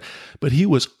like that. But he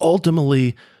was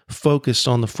ultimately focused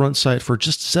on the front sight for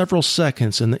just several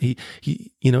seconds. And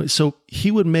so he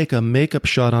would make a makeup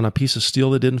shot on a piece of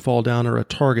steel that didn't fall down or a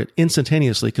target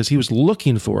instantaneously because he was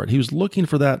looking for it. He was looking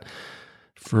for that,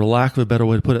 for lack of a better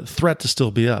way to put it, threat to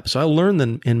still be up. So I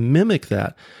learned and mimic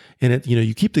that. And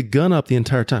you keep the gun up the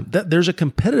entire time. There's a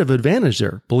competitive advantage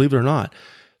there, believe it or not.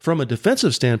 From a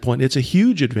defensive standpoint, it's a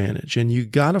huge advantage, and you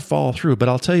got to follow through. But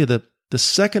I'll tell you that the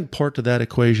second part to that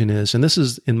equation is, and this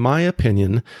is, in my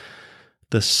opinion,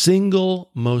 the single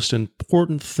most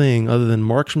important thing other than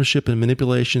marksmanship and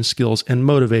manipulation skills and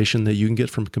motivation that you can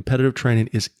get from competitive training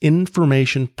is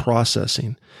information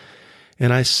processing.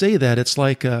 And I say that it's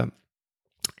like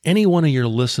any one of your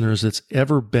listeners that's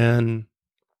ever been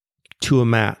to a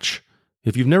match.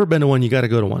 If you've never been to one, you got to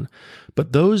go to one.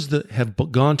 But those that have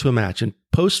gone to a match and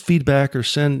post feedback or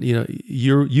send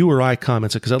you or I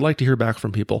comments, because I'd like to hear back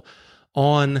from people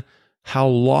on how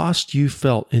lost you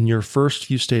felt in your first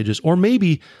few stages. Or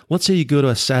maybe, let's say you go to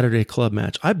a Saturday club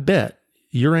match. I bet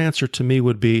your answer to me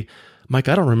would be, Mike,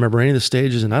 I don't remember any of the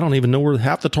stages and I don't even know where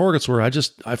half the targets were.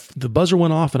 The buzzer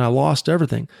went off and I lost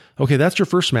everything. Okay, that's your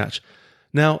first match.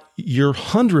 Now, your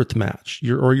 100th match,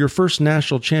 your first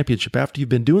national championship after you've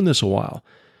been doing this a while,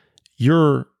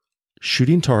 you're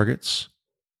shooting targets,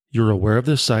 you're aware of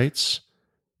the sights,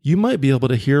 you might be able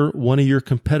to hear one of your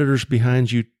competitors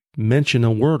behind you mention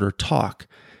a word or talk.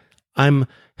 I'm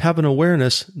having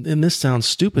awareness, and this sounds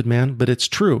stupid, man, but it's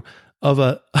true, of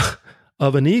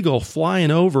an eagle flying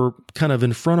over kind of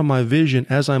in front of my vision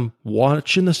as I'm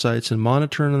watching the sights and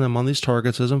monitoring them on these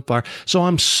targets as I'm firing. So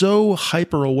I'm so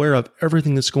hyper aware of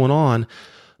everything that's going on.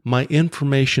 My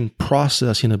information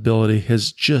processing ability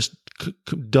has just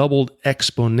doubled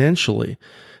exponentially.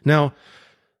 Now,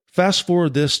 fast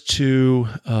forward this to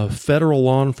federal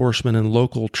law enforcement and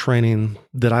local training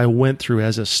that I went through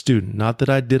as a student, not that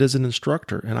I did as an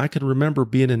instructor. And I can remember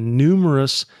being in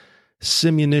numerous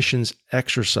simunitions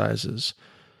exercises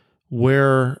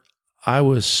where I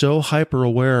was so hyper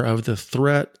aware of the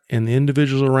threat and the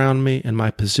individuals around me and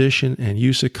my position and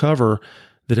use of cover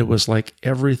that it was like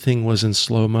everything was in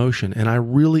slow motion. And I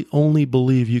really only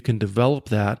believe you can develop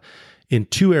that in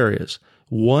two areas.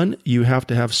 One, you have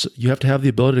to have the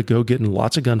ability to go get in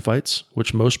lots of gunfights,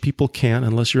 which most people can't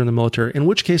unless you're in the military, in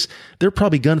which case they're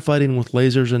probably gunfighting with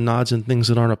lasers and nods and things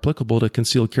that aren't applicable to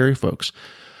concealed carry folks.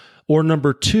 Or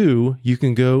number two, you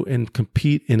can go and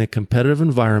compete in a competitive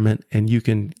environment and you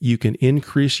can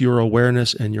increase your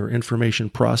awareness and your information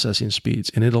processing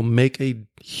speeds, and it'll make a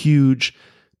huge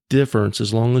difference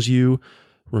as long as you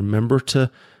remember to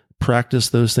practice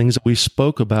those things that we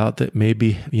spoke about that may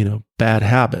be, bad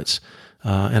habits.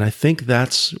 And I think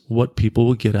that's what people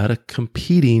will get out of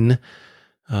competing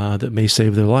that may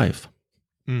save their life.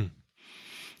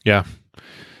 Yeah,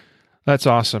 that's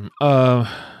awesome.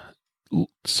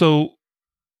 So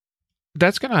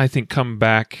that's going to, I think, come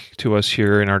back to us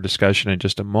here in our discussion in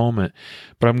just a moment.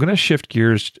 But I'm going to shift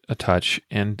gears a touch,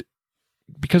 and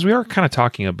because we are kind of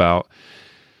talking about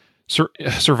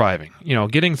surviving,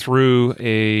 getting through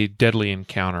a deadly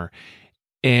encounter.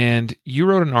 And you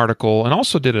wrote an article and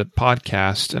also did a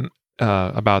podcast and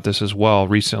about this as well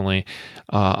recently.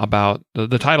 About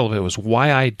the title of it was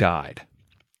 "Why I Died,"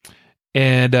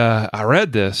 and I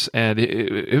read this, and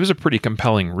it was a pretty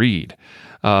compelling read.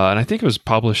 And I think it was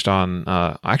published on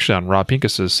actually on Rob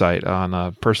Pincus's site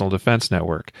on Personal Defense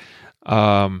Network.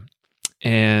 Could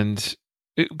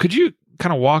you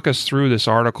kind of walk us through this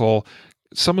article,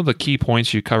 some of the key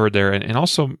points you covered there, and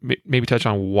also maybe touch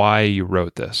on why you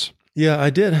wrote this? Yeah, I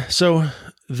did. So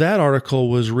that article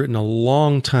was written a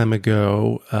long time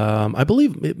ago. I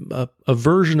believe a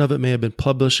version of it may have been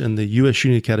published in the U.S.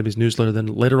 Shooting Academy's newsletter. Then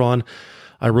later on,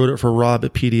 I wrote it for Rob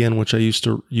at PDN, which I used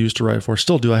to write for.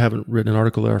 Still do. I haven't written an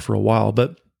article there for a while,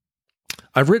 but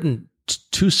I've written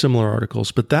two similar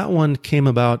articles. But that one came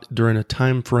about during a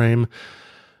time frame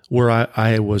where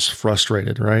I was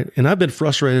frustrated, right? And I've been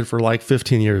frustrated for like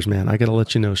 15 years, man. I got to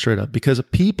let you know straight up, because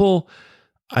people,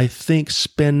 I think,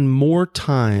 spend more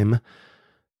time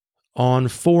on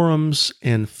forums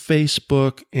and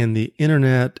Facebook and the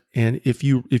internet, and if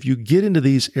you get into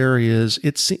these areas,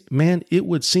 it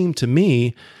would seem to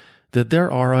me that there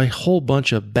are a whole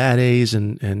bunch of bad A's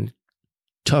and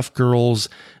tough girls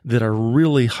that are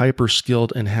really hyper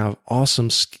skilled and have awesome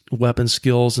weapon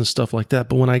skills and stuff like that.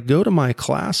 But when I go to my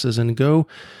classes and go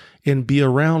and be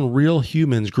around real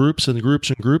humans, groups and groups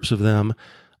and groups of them,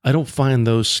 I don't find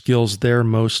those skills there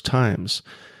most times.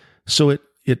 So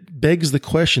it begs the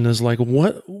question is like,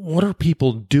 what are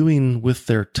people doing with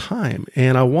their time?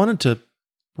 And I wanted to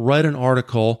write an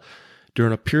article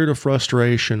during a period of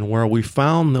frustration where we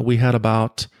found that we had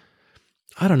about,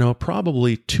 I don't know,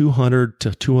 probably 200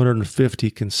 to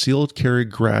 250 concealed carry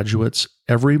graduates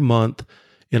every month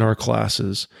in our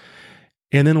classes.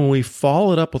 And then when we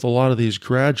followed up with a lot of these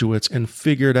graduates and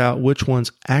figured out which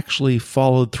ones actually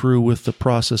followed through with the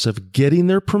process of getting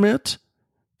their permit,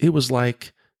 it was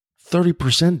like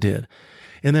 30% did.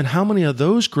 And then how many of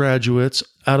those graduates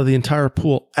out of the entire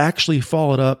pool actually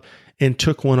followed up and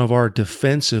took one of our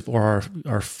defensive or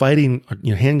our fighting,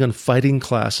 handgun fighting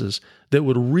classes that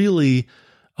would really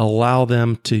allow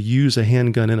them to use a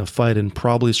handgun in a fight and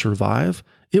probably survive?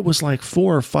 It was like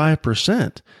 4 or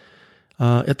 5%.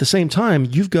 At the same time,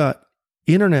 you've got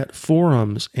internet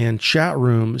forums and chat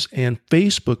rooms and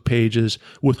Facebook pages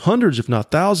with hundreds, if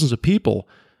not thousands of people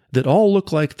that all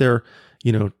look like they're,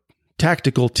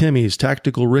 tactical Timmies,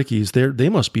 tactical Rickies. They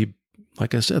must be,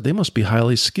 like I said, they must be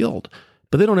highly skilled,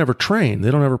 but they don't ever train.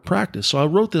 They don't ever practice. So I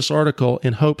wrote this article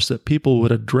in hopes that people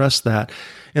would address that.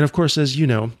 And of course, as you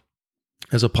know,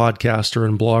 as a podcaster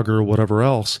and blogger or whatever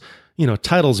else,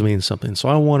 titles mean something. So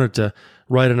I wanted to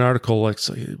write an article like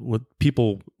with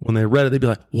people, when they read it, they'd be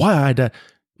like, why I died?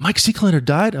 Mike Seeklander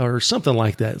died or something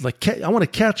like that. Like, I want to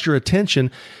catch your attention.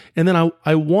 And then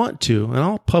I want to, and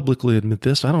I'll publicly admit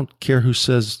this, I don't care who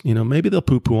says, maybe they'll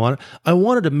poo-poo on it. I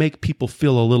wanted to make people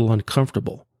feel a little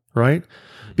uncomfortable, right?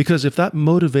 Because if that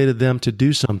motivated them to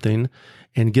do something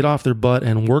and get off their butt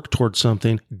and work towards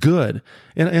something, good.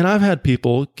 And I've had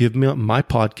people give me my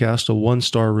podcast a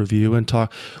 1-star review and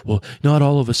talk, well, not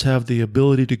all of us have the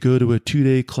ability to go to a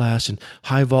 2-day class and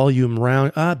high volume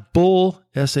round. Bull,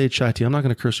 S-H-I-T. I'm not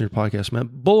going to curse on your podcast, man.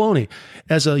 Baloney.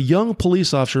 As a young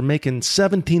police officer making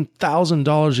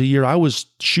 $17,000 a year, I was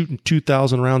shooting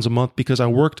 2,000 rounds a month because I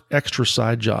worked extra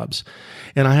side jobs.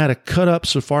 And I had a cut up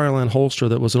Safariland holster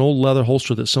that was an old leather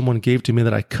holster that someone gave to me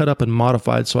that I cut up and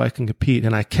modified so I can compete.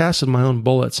 And I casted my own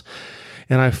bullets.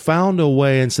 And I found a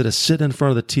way, instead of sitting in front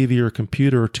of the TV or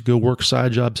computer, to go work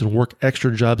side jobs and work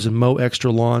extra jobs and mow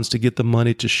extra lawns to get the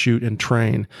money to shoot and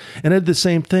train. And I did the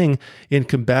same thing in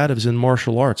combatives in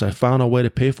martial arts. I found a way to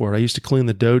pay for it. I used to clean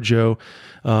the dojo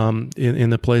in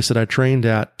the place that I trained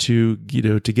at to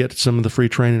get some of the free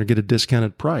training or get a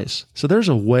discounted price. So there's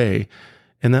a way.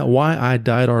 And that Why I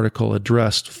Died article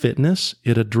addressed fitness.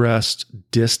 It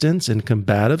addressed distance and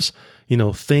combatives,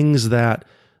 things that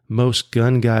most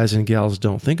gun guys and gals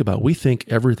don't think about. We think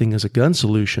everything is a gun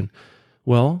solution.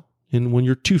 Well, and when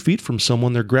you're 2 feet from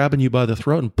someone, they're grabbing you by the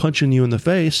throat and punching you in the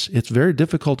face, it's very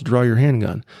difficult to draw your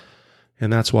handgun.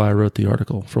 And that's why I wrote the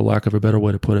article, for lack of a better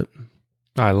way to put it.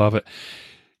 I love it.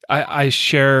 I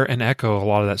share and echo a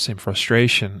lot of that same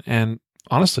frustration. And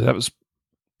honestly, that was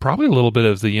probably a little bit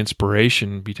of the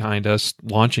inspiration behind us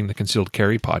launching the Concealed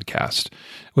Carry podcast,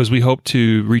 was we hope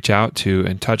to reach out to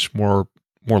and touch more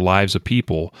lives of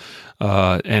people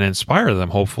and inspire them,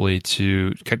 hopefully,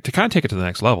 to kind of take it to the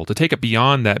next level, to take it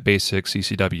beyond that basic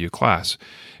CCW class.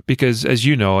 Because as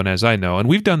you know, and as I know, and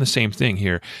we've done the same thing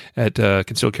here at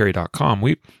concealedcarry.com,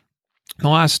 in the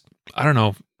last, I don't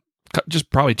know,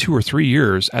 just probably 2 or 3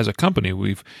 years as a company,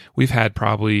 we've had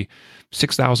probably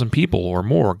 6,000 people or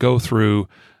more go through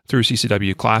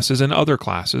CCW classes and other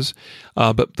classes.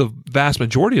 But the vast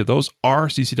majority of those are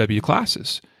CCW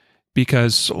classes,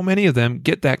 because so many of them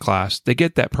get that class, they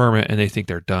get that permit, and they think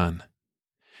they're done.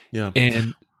 Yeah.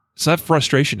 And so that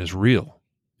frustration is real.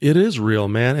 It is real,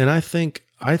 man. And I think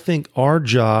our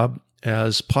job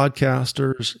as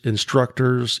podcasters,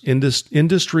 instructors,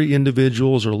 industry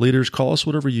individuals, or leaders, call us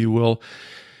whatever you will,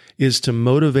 is to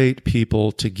motivate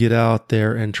people to get out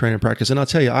there and train and practice. And I'll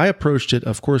tell you, I approached it,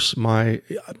 of course,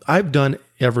 I've done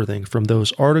everything from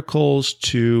those articles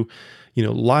to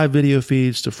live video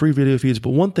feeds to free video feeds.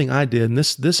 But one thing I did, and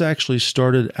this actually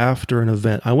started after an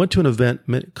event. I went to an event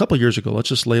a couple of years ago. Let's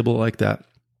just label it like that.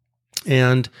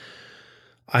 And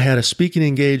I had a speaking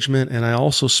engagement, and I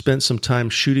also spent some time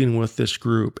shooting with this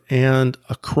group. And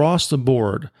across the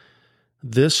board,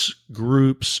 this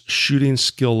group's shooting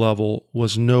skill level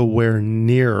was nowhere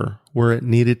near where it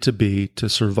needed to be to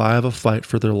survive a fight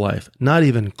for their life. Not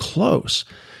even close.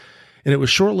 And it was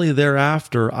shortly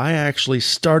thereafter I actually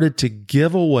started to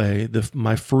give away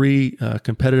my free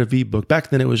competitive ebook. Back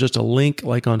then it was just a link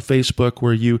like on Facebook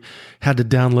where you had to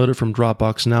download it from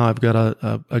Dropbox. Now I've got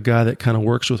a guy that kind of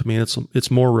works with me.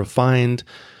 It's more refined.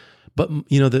 But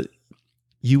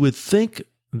you would think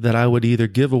that I would either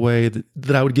give away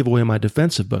my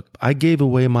defensive book. I gave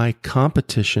away my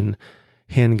competition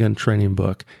handgun training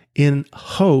book in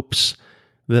hopes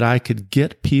that I could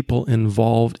get people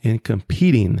involved in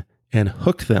competing and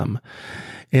hook them.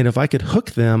 And if I could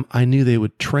hook them, I knew they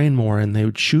would train more and they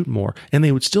would shoot more and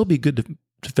they would still be good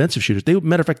defensive shooters.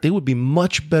 Matter of fact, they would be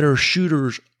much better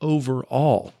shooters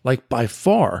overall, like by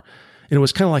far. And it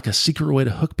was kind of like a secret way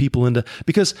to hook people into,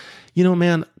 because,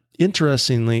 man,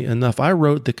 interestingly enough, I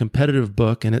wrote the competitive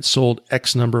book and it sold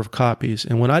X number of copies.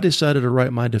 And when I decided to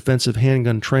write my defensive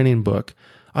handgun training book,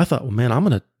 I thought, well, man, I'm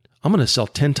going to sell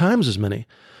 10 times as many,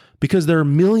 because there are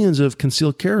millions of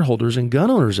concealed carry holders and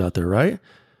gun owners out there, right?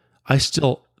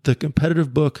 The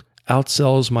competitive book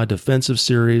outsells my defensive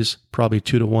series probably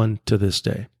 2-1 to this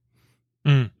day.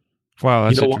 Wow,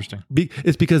 that's interesting.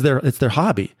 It's because it's their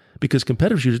hobby. Because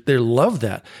competitive shooters, they love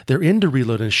that. They're into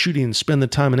reloading and shooting and spend the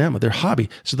time and ammo. Their hobby.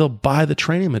 So they'll buy the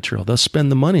training material. They'll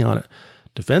spend the money on it.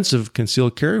 Defensive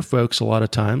concealed carry folks, a lot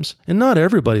of times, and not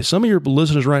everybody. Some of your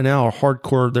listeners right now are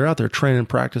hardcore. They're out there training,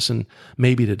 practicing,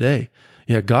 maybe today.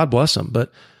 Yeah, God bless them.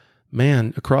 But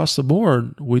man, across the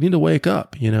board, we need to wake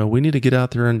up. We need to get out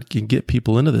there and get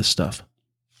people into this stuff.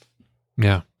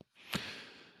 Yeah.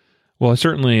 Well, I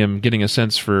certainly am getting a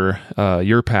sense for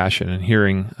your passion and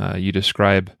hearing you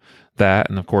describe that,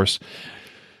 and of course,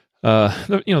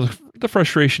 the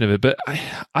frustration of it. But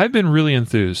I've been really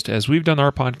enthused as we've done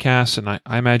our podcast, and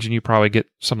I imagine you probably get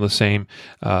some of the same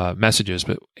messages.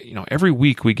 But every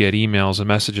week we get emails and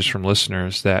messages from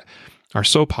listeners that are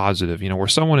so positive. Where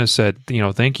someone has said,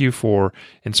 thank you for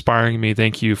inspiring me,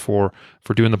 thank you for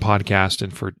doing the podcast,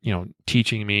 and for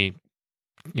teaching me,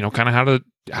 kind of how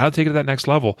to take it to that next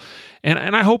level.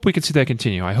 And I hope we can see that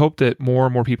continue. I hope that more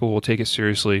and more people will take it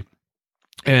seriously.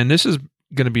 And this is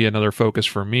going to be another focus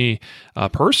for me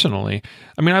personally.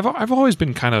 I mean, I've always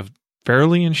been kind of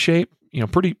fairly in shape,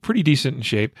 pretty decent in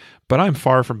shape, but I'm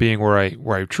far from being where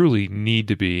I truly need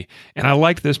to be. And I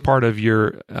like this part of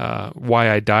your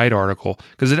Why I Died article,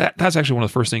 because that's actually one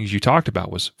of the first things you talked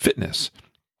about was fitness,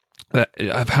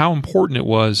 of how important it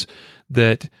was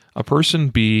that a person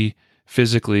be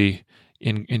physically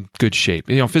in good shape,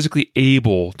 physically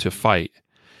able to fight.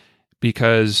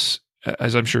 Because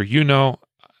as I'm sure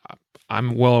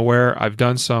I'm well aware, I've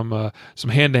done some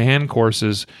hand-to-hand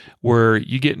courses where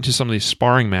you get into some of these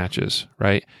sparring matches,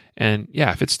 right? And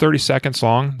yeah, if it's 30 seconds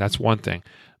long, that's one thing.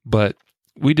 But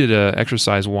we did an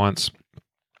exercise once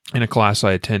in a class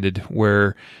I attended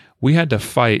where we had to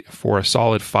fight for a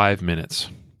solid 5 minutes,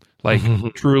 like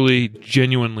truly,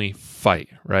 genuinely fight,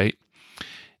 right?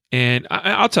 And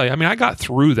I'll tell you, I got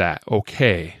through that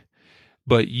okay,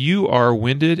 but you are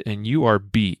winded and you are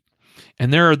beat.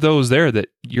 And there are those there that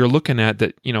you're looking at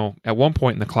that, at one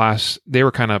point in the class, they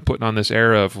were kind of putting on this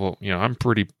air of, well, I'm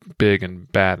pretty big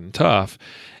and bad and tough.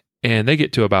 And they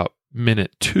get to about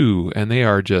minute 2 and they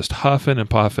are just huffing and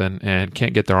puffing and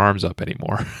can't get their arms up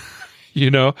anymore,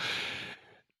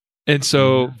 And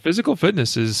so physical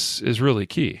fitness is really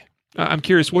key. I'm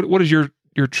curious, what is your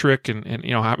trick and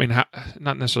how,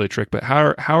 not necessarily a trick, but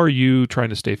how are you trying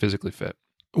to stay physically fit?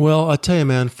 Well, I'll tell you,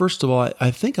 man, first of all, I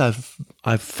think I've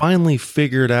finally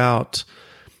figured out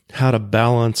how to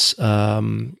balance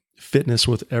fitness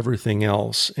with everything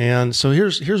else. And so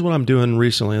here's what I'm doing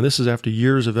recently. And this is after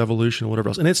years of evolution, whatever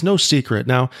else. And it's no secret.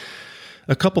 Now,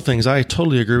 a couple things. I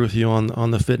totally agree with you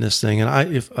on the fitness thing.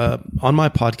 And if on my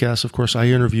podcast, of course, I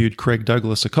interviewed Craig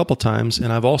Douglas a couple times,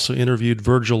 and I've also interviewed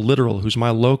Virgil Literal, who's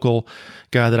my local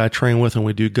guy that I train with, and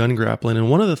we do gun grappling. And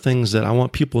one of the things that I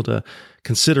want people to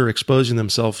consider exposing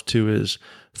themselves to is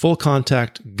full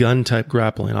contact gun type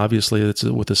grappling. Obviously, it's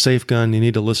with a safe gun. You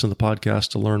need to listen to the podcast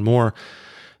to learn more.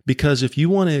 Because if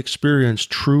you want to experience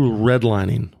true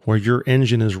redlining, where your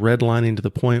engine is redlining to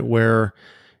the point where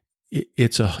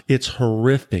it's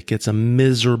horrific, it's a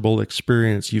miserable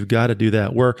experience, you've got to do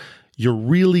that, where you're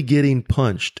really getting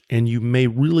punched and you may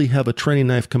really have a training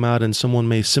knife come out and someone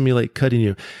may simulate cutting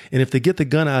you. And if they get the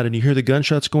gun out and you hear the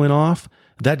gunshots going off,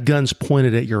 that gun's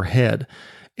pointed at your head.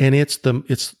 And it's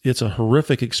a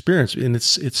horrific experience, and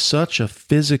it's such a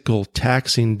physical,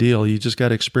 taxing deal. You just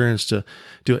got experience to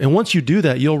do it. And once you do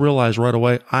that, you'll realize right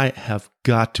away, I have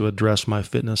got to address my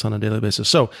fitness on a daily basis.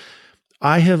 So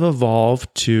I have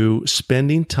evolved to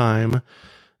spending time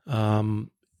going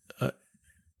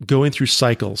through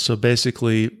cycles. So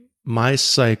basically, my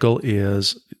cycle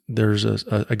is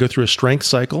I go through a strength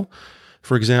cycle.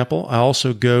 For example, I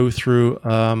also go through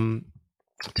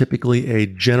typically a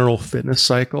general fitness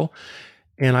cycle,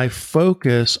 and I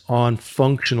focus on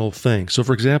functional things. So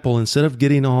for example, instead of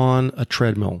getting on a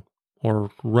treadmill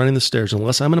or running the stairs,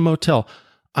 unless I'm in a motel,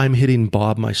 I'm hitting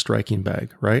Bob, my striking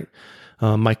bag, right?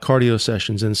 My cardio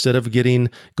sessions, instead of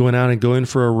going out and going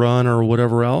for a run or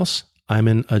whatever else, I'm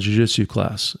in a jiu-jitsu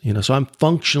class. So I'm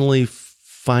functionally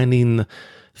finding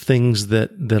things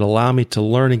that allow me to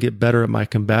learn and get better at my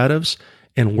combatives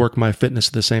and work my fitness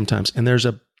at the same time. And there's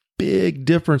a big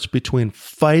difference between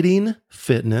fighting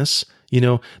fitness,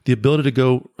 the ability to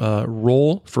go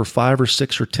roll for 5 or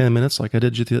 6 or 10 minutes, like I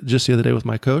did just the other day with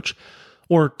my coach,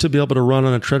 or to be able to run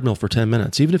on a treadmill for 10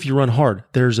 minutes. Even if you run hard,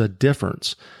 there's a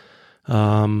difference.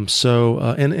 I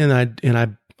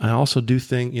also do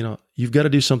think, you've got to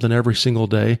do something every single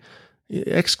day,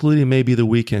 excluding maybe the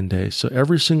weekend days. So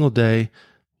every single day,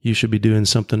 you should be doing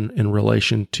something in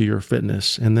relation to your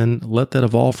fitness, and then let that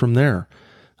evolve from there.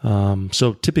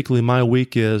 So typically my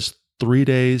week is 3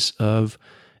 days of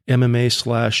MMA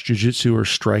 / jiu-jitsu or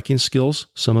striking skills.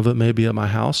 Some of it may be at my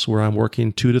house where I'm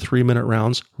working 2 to 3 minute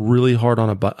rounds really hard on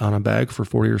a bag for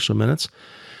 40 or so minutes.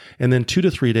 And then 2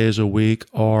 to 3 days a week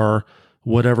are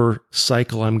whatever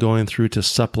cycle I'm going through to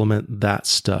supplement that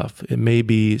stuff. It may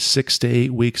be 6 to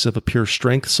 8 weeks of a pure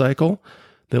strength cycle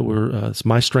that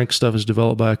my strength stuff is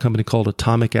developed by a company called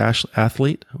Atomic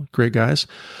Athlete, great guys.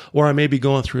 Or I may be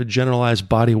going through a generalized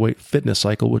body weight fitness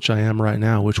cycle, which I am right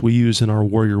now, which we use in our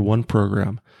Warrior One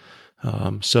program.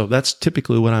 So that's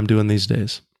typically what I'm doing these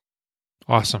days.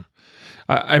 Awesome.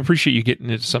 I appreciate you getting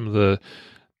into some of the,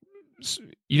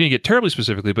 you didn't get terribly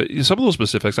specifically, but some of those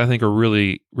specifics I think are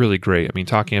really, really great. I mean,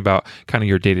 talking about kind of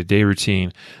your day-to-day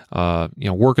routine,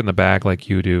 working the bag like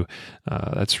you do,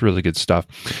 that's really good stuff.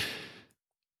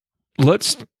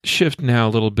 Let's shift now a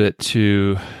little bit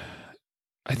to,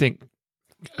 I think,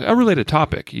 a related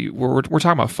topic. We're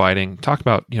talking about fighting, talk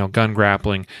about, gun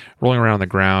grappling, rolling around on the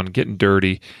ground, getting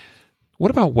dirty. What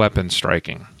about weapon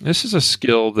striking? This is a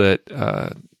skill that,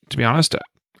 to be honest,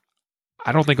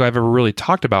 I don't think I've ever really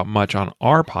talked about much on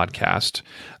our podcast,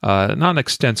 not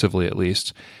extensively at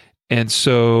least. And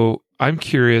so I'm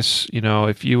curious,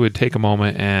 if you would take a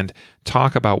moment and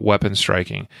talk about weapon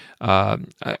striking. Now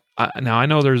I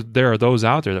know there are those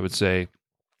out there that would say,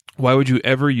 why would you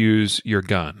ever use your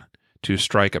gun to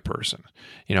strike a person?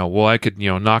 I could,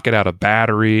 knock it out of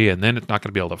battery and then it's not going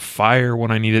to be able to fire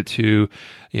when I need it to,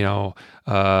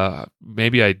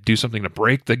 maybe I do something to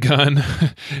break the gun.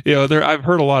 I've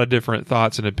heard a lot of different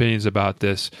thoughts and opinions about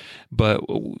this, but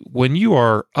when you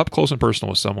are up close and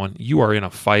personal with someone, you are in a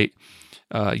fight.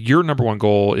 Your number one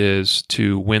goal is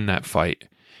to win that fight.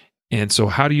 And so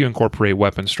how do you incorporate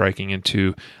weapon striking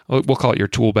into, we'll call it your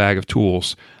tool bag of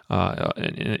tools,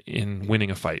 in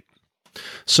winning a fight?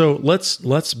 So let's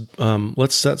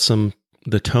set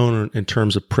the tone in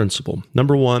terms of principle.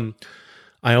 Number one,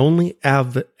 I only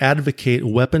advocate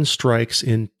weapon strikes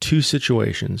in 2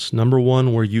 situations. Number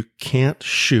one, where you can't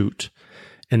shoot,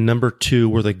 and number 2,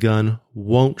 where the gun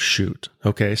won't shoot.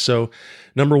 Okay, so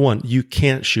number one, you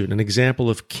can't shoot. An example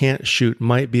of can't shoot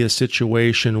might be a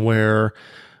situation where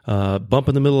bump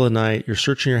in the middle of the night, you're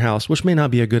searching your house, which may not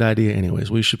be a good idea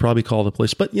anyways. We should probably call the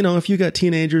police. But, if you got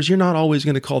teenagers, you're not always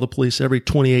going to call the police every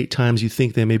 28 times you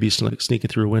think they may be sneaking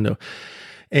through a window.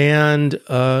 And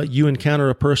you encounter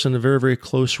a person at very, very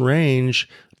close range,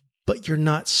 but you're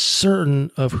not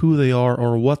certain of who they are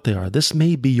or what they are. This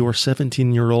may be your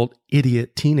 17-year-old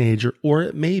idiot teenager, or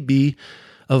it may be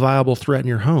a viable threat in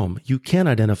your home. You can't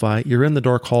identify. You're in the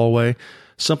dark hallway.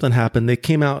 Something happened. They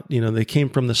came out, they came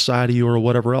from the side of you or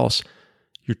whatever else.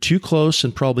 You're too close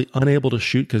and probably unable to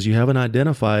shoot because you haven't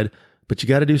identified, but you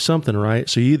got to do something, right?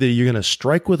 So either you're going to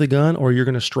strike with a gun or you're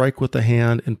going to strike with the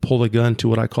hand and pull the gun to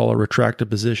what I call a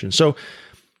retracted position. So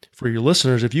for your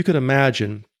listeners, if you could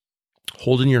imagine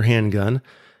holding your handgun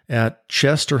at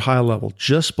chest or high level,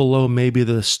 just below maybe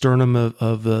the sternum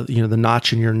of the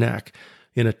notch in your neck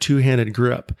in a two-handed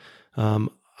grip,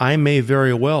 I may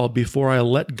very well, before I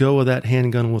let go of that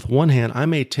handgun with one hand, I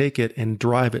may take it and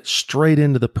drive it straight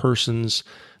into the person's,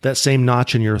 that same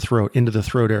notch in your throat, into the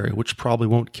throat area, which probably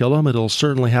won't kill them. It'll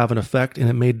certainly have an effect, and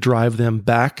it may drive them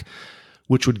back,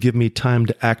 which would give me time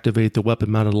to activate the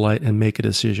weapon-mounted light and make a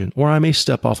decision. Or I may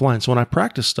step offline. So when I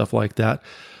practice stuff like that,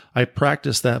 I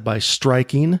practice that by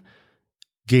striking,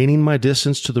 gaining my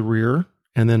distance to the rear,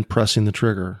 and then pressing the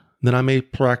trigger. Then I may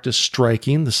practice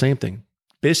striking, the same thing.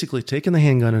 Basically taking the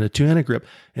handgun in a two-handed grip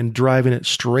and driving it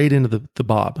straight into the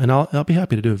bob. And I'll be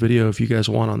happy to do a video if you guys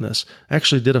want on this. I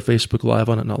actually did a Facebook Live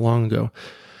on it not long ago.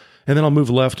 And then I'll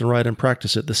move left and right and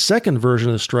practice it. The second version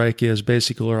of the strike is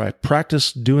basically where I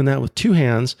practice doing that with two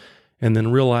hands, and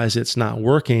then realize it's not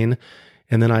working.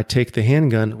 And then I take the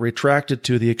handgun, retract it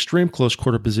to the extreme close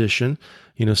quarter position,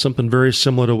 something very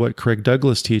similar to what Craig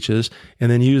Douglas teaches, and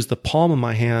then use the palm of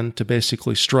my hand to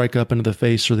basically strike up into the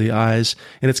face or the eyes.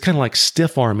 And it's kind of like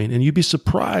stiff arming. And you'd be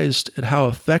surprised at how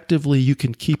effectively you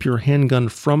can keep your handgun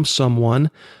from someone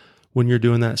when you're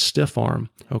doing that stiff arm.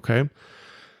 Okay.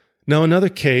 Now, another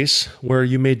case where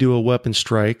you may do a weapon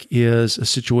strike is a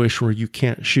situation where you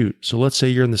can't shoot. So let's say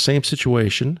you're in the same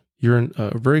situation. You're in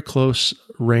a very close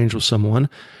range with someone.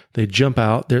 They jump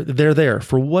out. They're there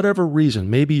for whatever reason.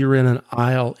 Maybe you're in an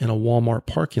aisle in a Walmart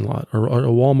parking lot or a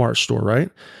Walmart store, right?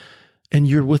 And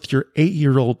you're with your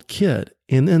 8-year-old kid.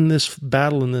 And in this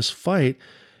battle, in this fight,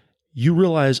 you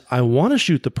realize I want to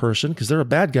shoot the person because they're a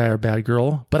bad guy or bad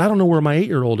girl, but I don't know where my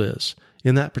 8-year-old is.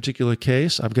 In that particular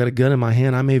case, I've got a gun in my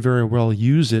hand. I may very well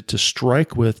use it to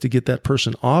strike with to get that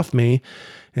person off me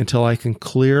until I can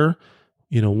clear,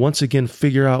 once again,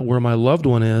 figure out where my loved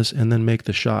one is and then make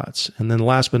the shots. And then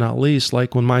last but not least,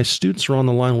 like when my students are on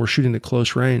the line, we're shooting at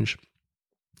close range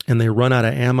and they run out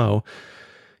of ammo.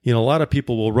 A lot of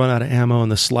people will run out of ammo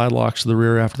and the slide locks to the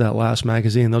rear after that last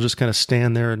magazine. They'll just kind of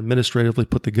stand there and administratively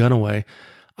put the gun away.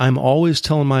 I'm always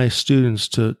telling my students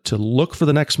to look for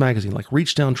the next magazine, like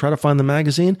reach down, try to find the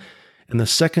magazine. And the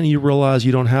second you realize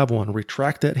you don't have one,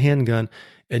 retract that handgun.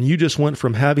 And you just went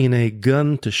from having a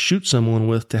gun to shoot someone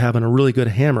with to having a really good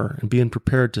hammer and being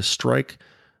prepared to strike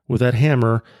with that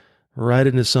hammer right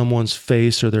into someone's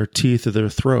face or their teeth or their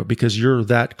throat because you're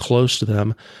that close to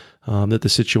them that the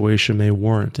situation may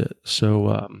warrant it.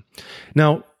 So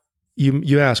now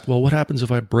you ask, well, what happens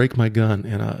if I break my gun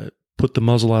and I put the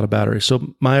muzzle out of battery?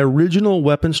 So my original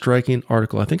weapon striking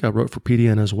article, I think I wrote for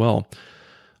PDN as well.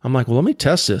 I'm like, well, let me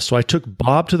test this. So I took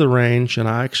Bob to the range and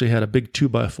I actually had a big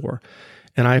 2x4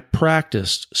 and I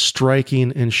practiced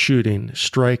striking and shooting.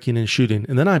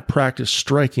 And then I practiced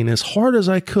striking as hard as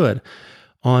I could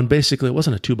on basically, it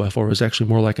wasn't a 2x4, it was actually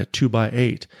more like a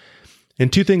 2x8.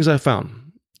 And two things I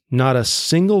found. Not a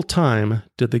single time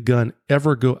did the gun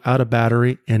ever go out of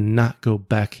battery and not go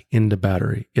back into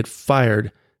battery. It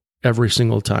fired every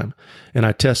single time. And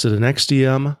I tested an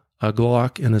XDM, a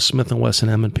Glock, and a Smith & Wesson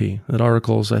M&P. That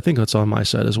article's, I think it's on my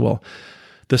site as well.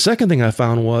 The second thing I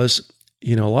found was,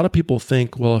 a lot of people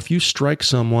think, well, if you strike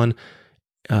someone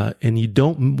and you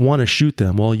don't want to shoot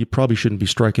them, well, you probably shouldn't be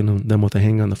striking them with a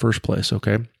handgun in the first place,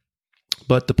 okay?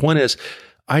 But the point is,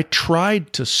 I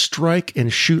tried to strike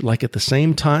and shoot like at the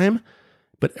same time,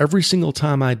 but every single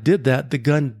time I did that, the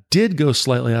gun did go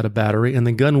slightly out of battery and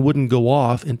the gun wouldn't go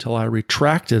off until I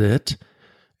retracted it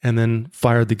and then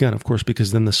fired the gun, of course,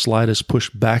 because then the slide is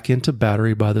pushed back into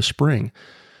battery by the spring.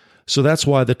 So that's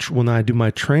why when I do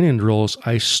my training drills,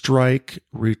 I strike,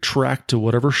 retract to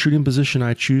whatever shooting position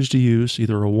I choose to use,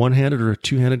 either a one-handed or a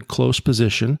two-handed close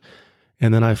position,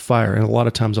 and then I fire. And a lot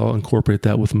of times I'll incorporate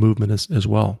that with movement as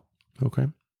well. Okay.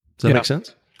 Does that make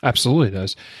sense? Absolutely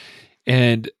does.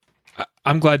 And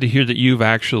I'm glad to hear that you've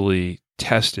actually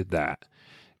tested that.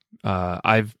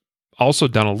 I've also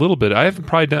done a little bit. I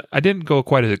didn't go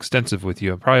quite as extensive with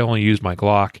you. I probably only used my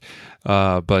Glock.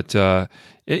 But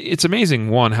it's amazing,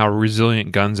 one, how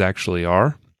resilient guns actually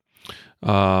are.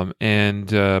 And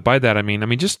by that, I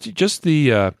mean, just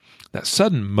the that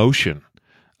sudden motion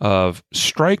of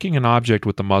striking an object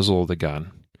with the muzzle of the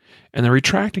gun and then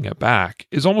retracting it back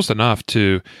is almost enough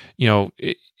to,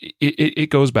 it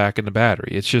goes back in the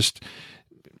battery.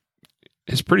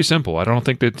 It's pretty simple. I don't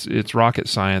think that it's rocket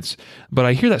science, but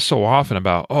I hear that so often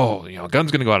about, a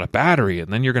gun's going to go out of battery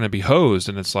and then you're going to be hosed.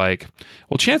 And it's like,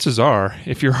 well, chances are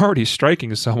if you're already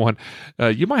striking someone,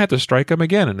 you might have to strike them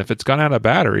again. And if it's gone out of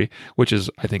battery, which is,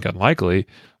 I think, unlikely,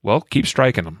 well, keep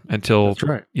striking them until, That's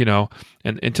right.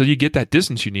 And until you get that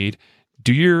distance you need,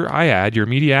 do your IAD, your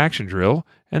immediate action drill,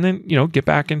 and then, get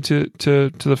back into to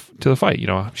the fight,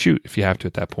 shoot if you have to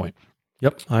at that point.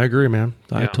 Yep, I agree, man.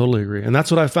 I totally agree. And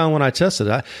that's what I found when I tested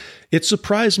it. It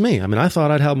surprised me. I mean, I thought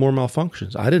I'd have more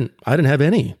malfunctions. I didn't have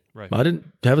any. Right. I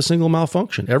didn't have a single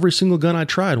malfunction. Every single gun I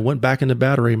tried went back into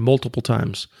battery multiple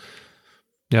times.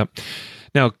 Yep.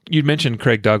 Now, you mentioned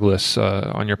Craig Douglas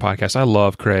on your podcast. I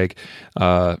love Craig.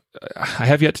 I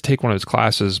have yet to take one of his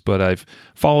classes, but I've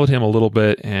followed him a little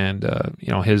bit and,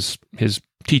 his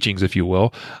teachings, if you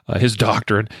will, his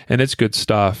doctrine, and it's good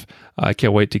stuff. I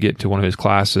can't wait to get to one of his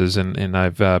classes, and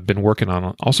I've been working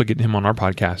on also getting him on our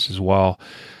podcast as well.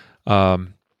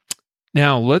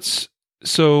 Now,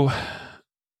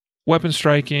 weapon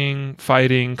striking,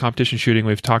 fighting, competition shooting,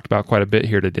 we've talked about quite a bit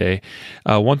here today.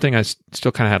 One thing I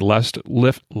still kind of had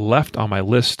left on my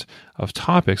list of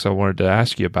topics I wanted to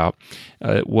ask you about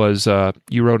was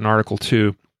you wrote an article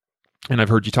too and I've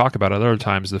heard you talk about it other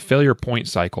times, the failure point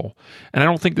cycle. And I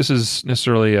don't think this is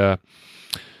necessarily a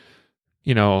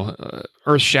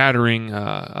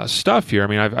earth-shattering stuff here. I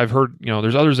mean, I've heard,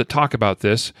 there's others that talk about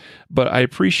this, but I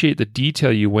appreciate the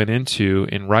detail you went into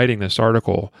in writing this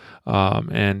article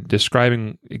and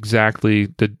describing exactly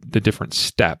the different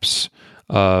steps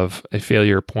of a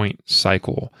failure point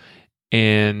cycle.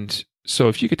 And so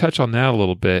if you could touch on that a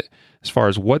little bit, as far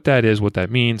as what that is, what that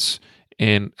means,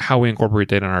 and how we incorporate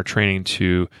that in our training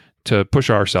to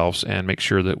push ourselves and make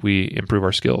sure that we improve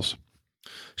our skills.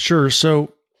 Sure.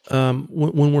 So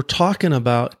when we're talking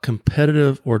about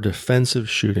competitive or defensive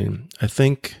shooting, I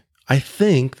think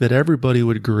that everybody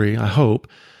would agree, I hope,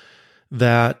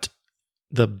 that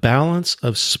the balance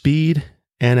of speed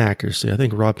and accuracy, I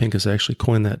think Rob Pincus actually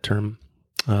coined that term.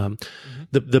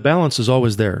 The balance is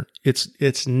always there.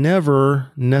 It's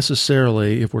never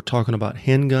necessarily, if we're talking about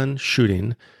handgun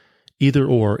shooting, either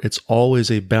or, it's always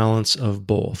a balance of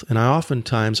both. And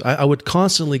I would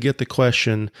constantly get the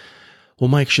question, well,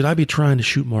 Mike, should I be trying to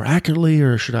shoot more accurately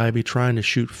or should I be trying to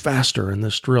shoot faster in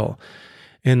this drill?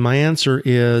 And my answer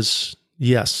is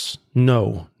yes,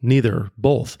 no, neither,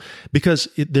 both. Because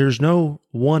there's no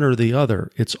one or the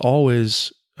other. It's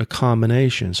always a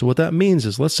combination. So what that means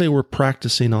is, let's say we're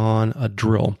practicing on a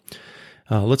drill.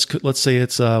 Let's say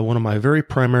it's one of my very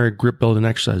primary grip building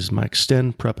exercises, my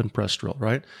extend, prep, and press drill,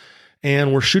 right?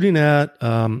 And we're shooting at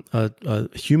a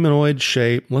humanoid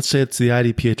shape. Let's say it's the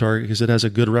IDPA target because it has a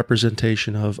good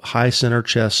representation of high center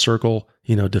chest circle,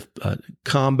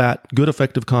 combat, good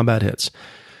effective combat hits.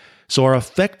 So our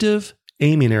effective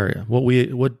aiming area, what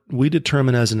we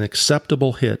determine as an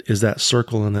acceptable hit, is that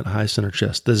circle in that high center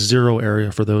chest, the 0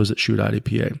 area for those that shoot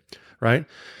IDPA, right?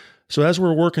 So as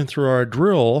we're working through our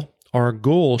drill, our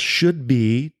goal should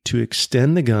be to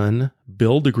extend the gun,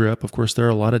 build the grip. Of course, there are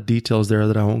a lot of details there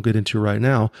that I won't get into right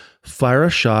now. Fire a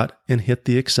shot and hit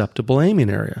the acceptable aiming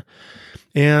area.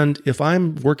 And if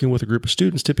I'm working with a group of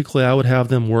students, typically I would have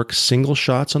them work single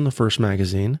shots on the first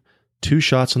magazine, 2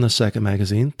 shots on the second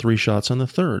magazine, 3 shots on the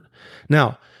third.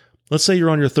 Now, let's say you're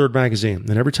on your third magazine,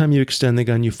 and every time you extend the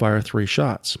gun, you fire 3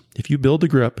 shots. If you build the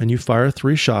grip and you fire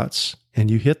 3 shots, and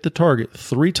you hit the target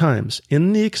 3 times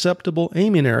in the acceptable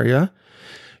aiming area,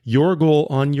 your goal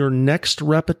on your next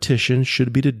repetition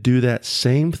should be to do that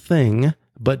same thing,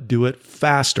 but do it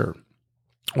faster.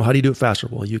 Well, how do you do it faster?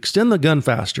 Well, you extend the gun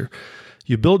faster,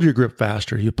 you build your grip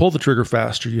faster, you pull the trigger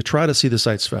faster, you try to see the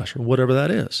sights faster, whatever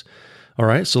that is. All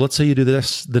right, so let's say you do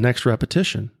this the next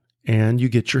repetition, and you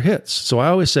get your hits. So I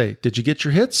always say, did you get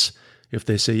your hits? If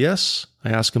they say yes,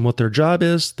 I ask them what their job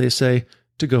is. They say,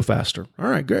 to go faster. All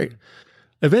right, great.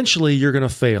 Eventually, you're going to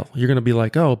fail. You're going to be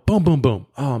like, oh, boom, boom, boom.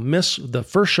 Oh, miss. The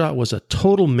first shot was a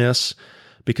total miss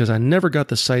because I never got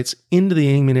the sights into the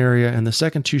aiming area, and the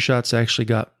second 2 shots actually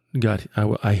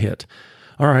I hit.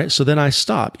 All right, so then I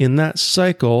stop. In that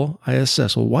cycle, I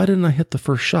assess, well, why didn't I hit the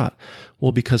first shot?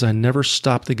 Well, because I never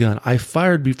stopped the gun. I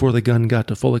fired before the gun got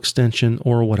to full extension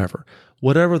or whatever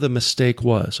the mistake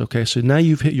was. Okay, so now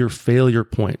you've hit your failure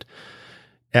point.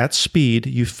 At speed,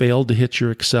 you failed to hit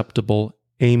your acceptable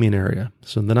aiming area.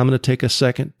 So then I'm going to take a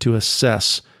second to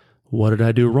assess, what did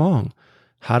I do wrong?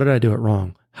 How did I do it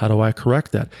wrong? How do I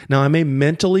correct that? Now, I may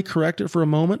mentally correct it for a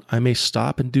moment. I may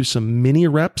stop and do some mini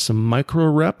reps, some micro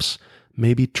reps,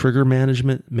 maybe trigger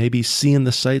management, maybe seeing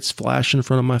the sights flash in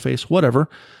front of my face, whatever,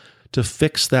 to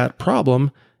fix that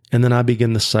problem. And then I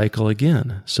begin the cycle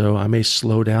again. So I may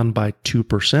slow down by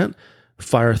 2%,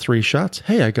 fire 3 shots.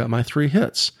 Hey, I got my 3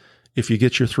 hits. If you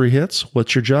get your 3 hits,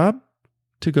 what's your job?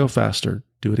 To go faster.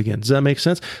 Do it again. Does that make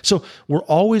sense? So we're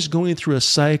always going through a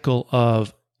cycle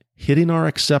of hitting our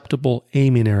acceptable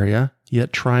aiming area,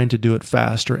 yet trying to do it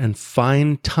faster and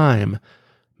find time.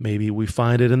 Maybe we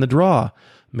find it in the draw.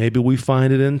 Maybe we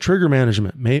find it in trigger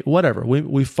management. Whatever.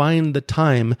 We find the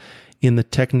time in the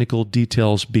technical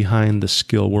details behind the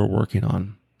skill we're working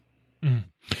on. Mm.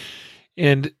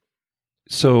 And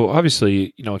so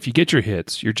obviously, if you get your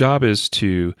hits, your job is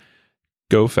to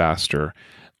go faster.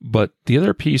 But the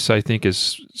other piece I think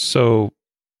is so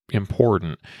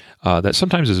important that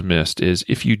sometimes is missed is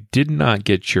if you did not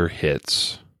get your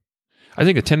hits. I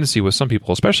think a tendency with some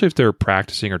people, especially if they're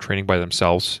practicing or training by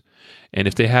themselves, and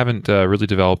if they haven't really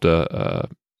developed a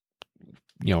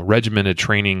regimented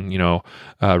training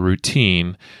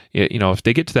routine, if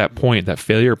they get to that point, that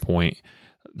failure point,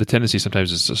 the tendency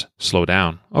sometimes is to slow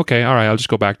down. Okay, all right, I'll just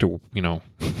go back to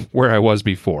where I was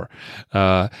before.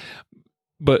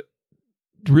 But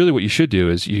really what you should do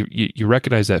is you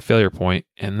recognize that failure point,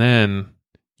 and then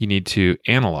you need to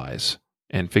analyze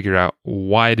and figure out,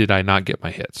 why did I not get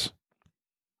my hits?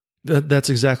 That's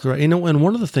exactly right. And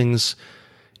one of the things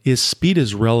is speed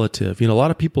is relative. A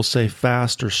lot of people say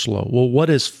fast or slow. Well, what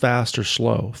is fast or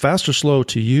slow? Fast or slow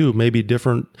to you may be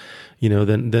different,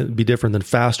 than be different than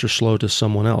fast or slow to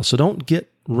someone else. So don't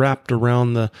get wrapped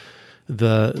around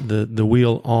the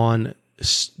wheel on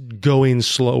going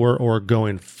slower or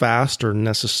going faster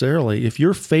necessarily. If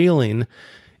you're failing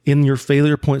in your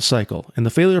failure point cycle, and the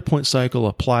failure point cycle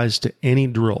applies to any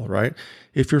drill, right?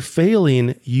 If you're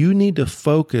failing, you need to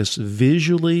focus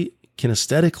visually,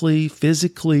 kinesthetically,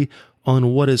 physically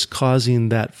on what is causing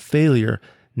that failure,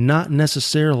 not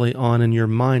necessarily on in your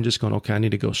mind just going, okay, I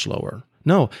need to go slower.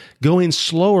 No, going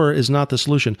slower is not the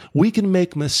solution. We can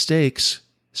make mistakes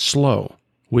slow.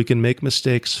 We can make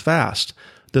mistakes fast.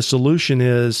 The solution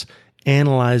is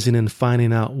analyzing and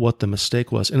finding out what the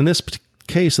mistake was. And in this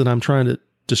case that I'm trying to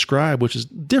describe, which is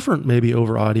different maybe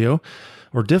over audio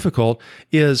or difficult,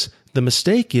 is the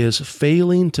mistake is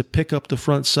failing to pick up the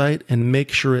front sight and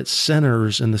make sure it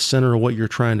centers in the center of what you're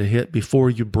trying to hit before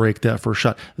you break that first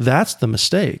shot. That's the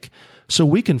mistake. So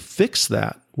we can fix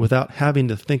that without having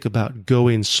to think about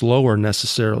going slower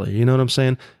necessarily. You know what I'm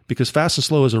saying? Because fast and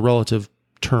slow is a relative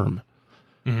term.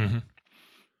 Mm-hmm.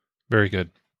 Very good.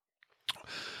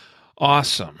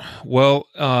 Awesome. Well,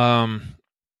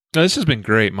 this has been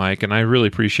great, Mike, and I really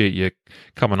appreciate you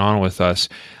coming on with us.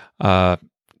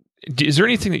 Is there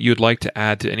anything that you'd like to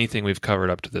add to anything we've covered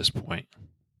up to this point?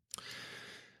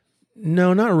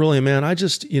 No, not really, man. I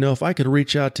just, if I could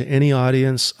reach out to any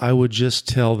audience, I would just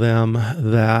tell them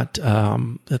that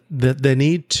that they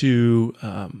need to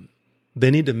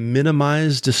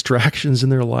minimize distractions in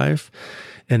their life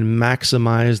and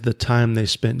maximize the time they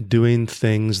spent doing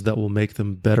things that will make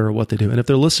them better at what they do. And if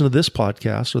they're listening to this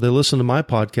podcast or they listen to my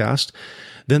podcast,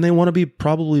 then they want to be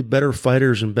probably better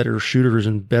fighters and better shooters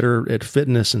and better at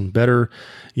fitness and better,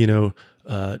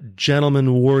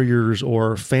 gentlemen warriors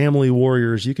or family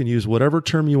warriors. You can use whatever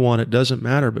term you want. It doesn't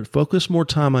matter, but focus more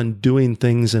time on doing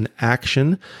things in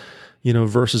action,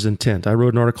 versus intent. I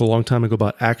wrote an article a long time ago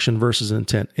about action versus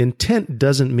intent. Intent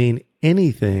doesn't mean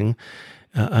anything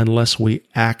unless we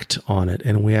act on it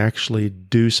and we actually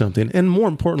do something. And more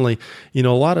importantly, a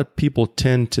lot of people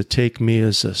tend to take me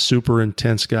as a super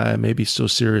intense guy, maybe so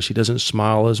serious he doesn't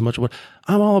smile as much.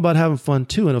 I'm all about having fun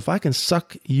too. And if I can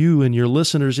suck you and your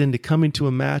listeners into coming to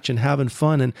a match and having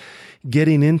fun and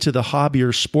getting into the hobby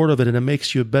or sport of it, and it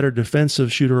makes you a better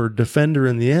defensive shooter or defender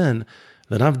in the end,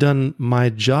 then I've done my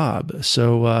job.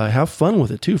 So have fun with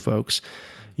it too, folks.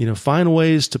 Find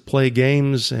ways to play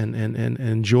games and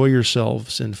enjoy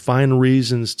yourselves, and find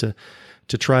reasons to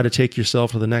try to take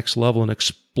yourself to the next level and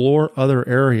explore other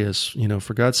areas.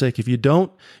 For God's sake, if you're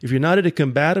not into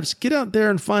combatives, get out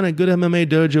there and find a good MMA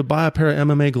dojo, buy a pair of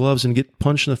MMA gloves and get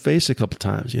punched in the face a couple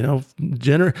times.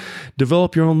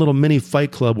 Develop your own little mini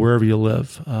fight club wherever you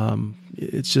live.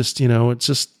 It's just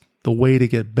the way to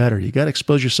get better. You got to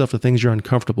expose yourself to things you're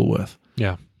uncomfortable with.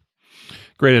 Yeah.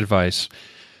 Great advice.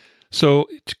 So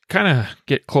to kind of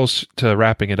get close to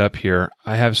wrapping it up here,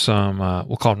 I have some,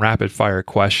 we'll call them rapid fire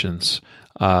questions.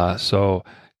 So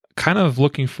kind of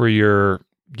looking for your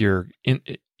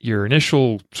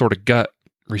initial sort of gut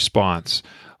response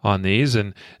on these.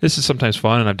 And this is sometimes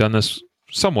fun, and I've done this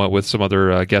somewhat with some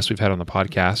other guests we've had on the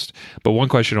podcast. But one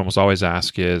question I almost always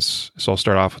ask is, so I'll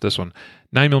start off with this one,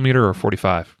 9mm or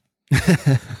 45?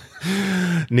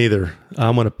 Neither.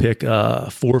 I'm going to pick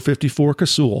 454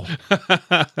 Casull.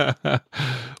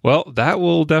 Well, that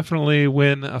will definitely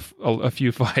win a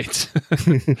few fights.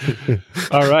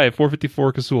 All right,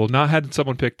 454 Casull. Not had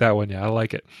someone pick that one yet. I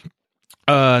like it.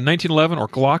 1911 or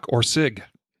Glock or SIG?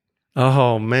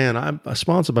 Oh, man, I'm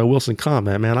sponsored by Wilson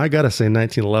Combat, man. I got to say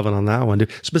 1911 on that one,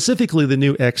 dude. Specifically the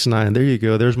new X9. There you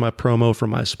go. There's my promo for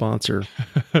my sponsor.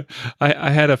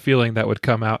 I had a feeling that would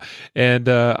come out, and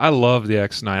I love the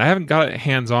X9. I haven't got it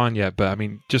hands-on yet, but I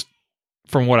mean, just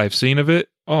from what I've seen of it,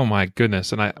 oh my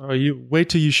goodness. And you wait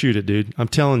till you shoot it, dude. I'm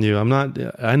telling you,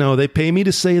 I know they pay me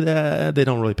to say that. They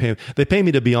don't really pay me. They pay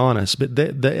me to be honest, but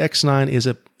the X9 is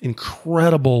an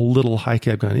incredible little high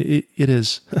cap gun. It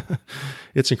is,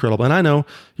 it's incredible. And I know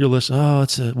you're listening,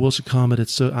 it's a Wilson Combat.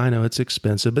 I know it's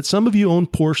expensive, but some of you own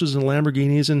Porsches and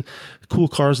Lamborghinis and cool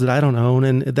cars that I don't own,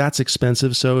 and that's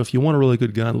expensive. So if you want a really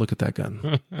good gun, look at that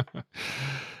gun.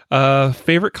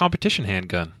 Favorite competition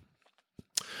handgun?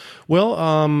 Well,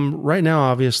 right now,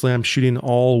 obviously, I'm shooting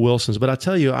all Wilsons, but I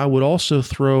tell you, I would also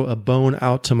throw a bone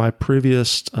out to my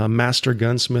previous master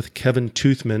gunsmith, Kevin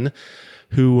Toothman,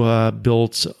 who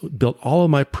built all of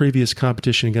my previous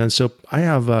competition guns. So I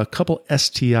have a couple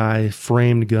STI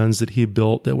framed guns that he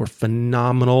built that were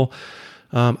phenomenal.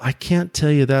 I can't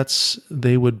tell you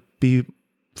they would be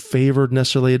favored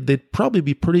necessarily. They'd probably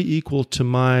be pretty equal to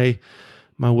my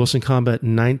my Wilson Combat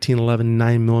 1911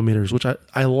 9mm, which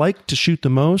I like to shoot the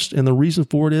most. And the reason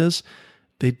for it is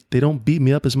they don't beat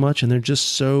me up as much, and they're just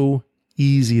so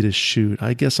easy to shoot.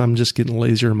 I guess I'm just getting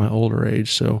lazier in my older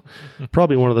age. So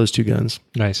probably one of those two guns.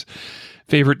 Nice.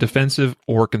 Favorite defensive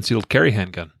or concealed carry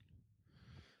handgun?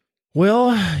 Well,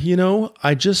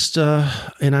 I just,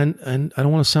 and I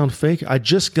don't want to sound fake. I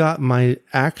just got my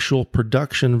actual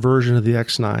production version of the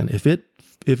X9.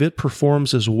 If it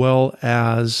performs as well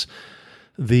as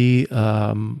the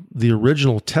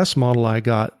original test model I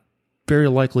got, very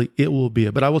likely it will be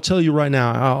it. But I will tell you right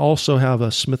now, I also have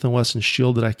a Smith & Wesson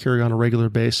Shield that I carry on a regular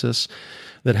basis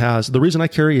that has, the reason I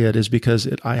carry it is because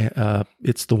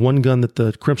it's the one gun that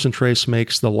the Crimson Trace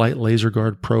makes the light laser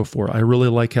guard pro for. I really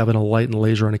like having a light and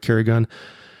laser on a carry gun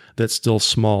that's still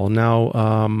small.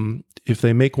 Now, if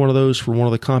they make one of those for one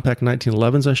of the compact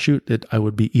 1911s I shoot, I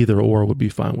would be either or would be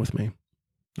fine with me.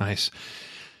 Nice.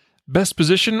 Best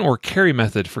position or carry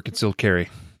method for concealed carry?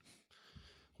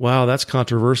 Wow, that's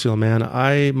controversial, man.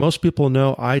 Most people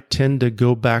know I tend to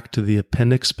go back to the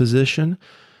appendix position.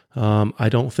 I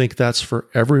don't think that's for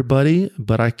everybody,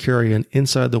 but I carry an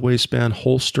inside the waistband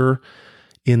holster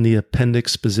in the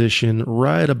appendix position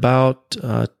right about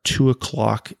 2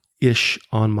 o'clock-ish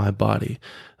on my body.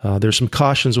 There's some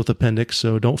cautions with appendix,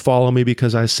 so don't follow me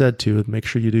because I said to. Make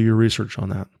sure you do your research on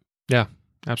that. Yeah,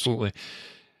 absolutely.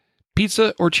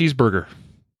 Pizza or cheeseburger?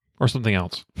 Or something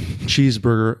else?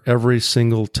 Cheeseburger every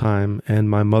single time,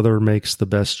 and my mother makes the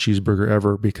best cheeseburger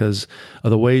ever because of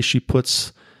the way she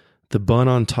puts the bun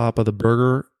on top of the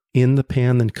burger in the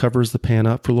pan, then covers the pan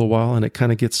up for a little while, and it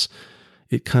kind of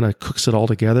cooks it all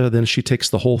together. Then she takes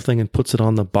the whole thing and puts it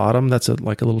on the bottom. That's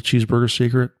like a little cheeseburger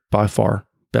secret. By far,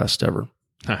 best ever.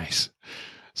 Nice.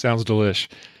 Sounds delish.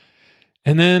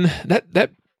 And then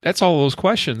that's all those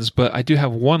questions, but I do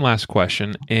have one last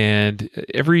question. And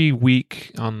every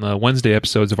week on the Wednesday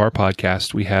episodes of our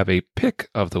podcast, we have a pick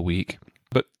of the week.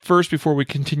 But first, before we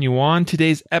continue on,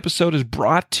 today's episode is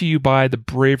brought to you by the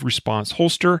Brave Response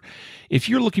holster. If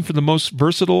you're looking for the most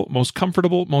versatile, most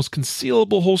comfortable, most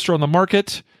concealable holster on the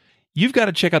market, you've got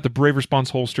to check out the Brave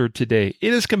Response holster today.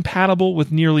 It is compatible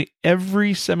with nearly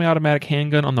every semi-automatic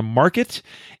handgun on the market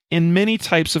and many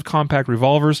types of compact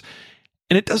revolvers.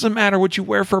 And it doesn't matter what you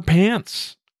wear for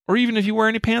pants, or even if you wear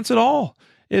any pants at all.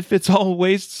 It fits all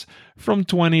waists from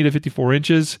 20 to 54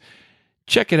 inches.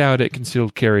 Check it out at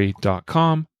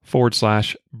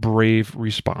concealedcarry.com/brave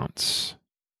response.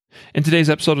 And today's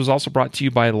episode is also brought to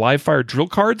you by Livefire drill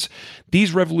cards.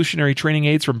 These revolutionary training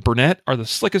aids from Burnett are the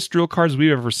slickest drill cards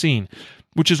we've ever seen,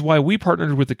 which is why we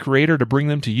partnered with the creator to bring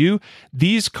them to you.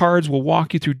 These cards will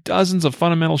walk you through dozens of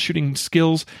fundamental shooting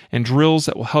skills and drills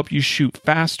that will help you shoot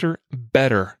faster,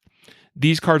 better.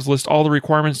 These cards list all the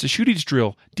requirements to shoot each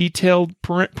drill, detailed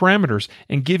parameters,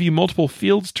 and give you multiple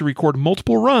fields to record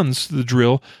multiple runs to the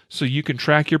drill so you can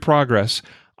track your progress.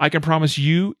 I can promise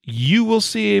you will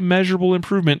see a measurable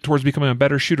improvement towards becoming a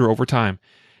better shooter over time.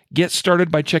 Get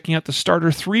started by checking out the Starter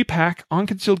 3-pack on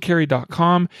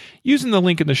concealedcarry.com using the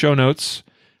link in the show notes.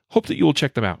 Hope that you will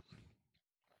check them out.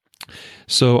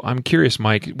 So I'm curious,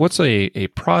 Mike, what's a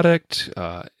product?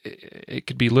 It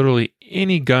could be literally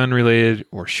any gun related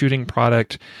or shooting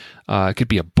product. It could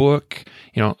be a book.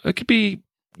 It could be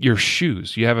your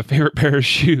shoes. You have a favorite pair of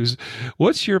shoes.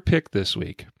 What's your pick this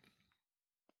week?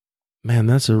 Man,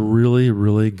 that's a really,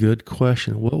 really good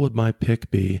question. What would my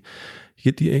pick be?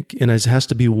 And it has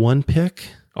to be one pick?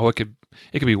 Oh, it could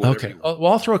be whatever. Okay. Well,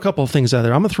 I'll throw a couple of things out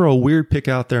there. I'm going to throw a weird pick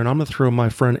out there, and I'm going to throw my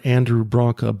friend Andrew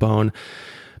Bronca a bone,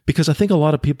 because I think a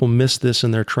lot of people miss this in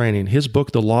their training. His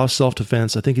book, The Law of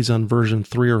Self-Defense, I think he's on version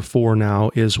 3 or 4 now,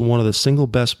 is one of the single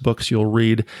best books you'll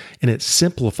read, and it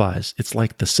simplifies. It's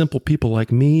like the simple people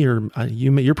like me, or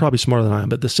you're probably smarter than I am,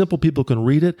 but the simple people can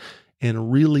read it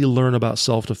and really learn about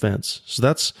self-defense.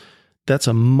 So that's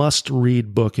a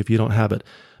must-read book if you don't have it.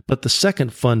 But the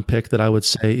second fun pick that I would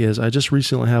say is I just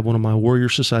recently had one of my Warrior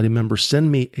Society members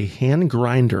send me a hand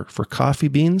grinder for coffee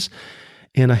beans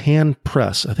and a hand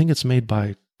press. I think it's made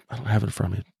by, I don't have it in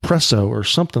front of me, Presso or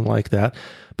something like that.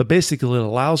 But basically it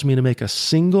allows me to make a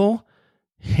single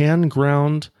hand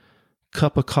ground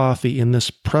cup of coffee in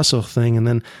this Presso thing. And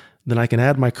then I can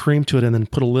add my cream to it and then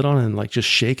put a lid on it and just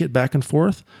shake it back and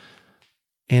forth.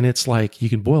 And it's like you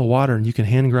can boil water and you can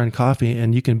hand grind coffee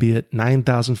and you can be at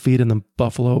 9,000 feet in the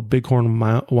Buffalo, Bighorn,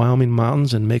 Wyoming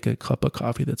mountains and make a cup of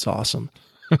coffee that's awesome.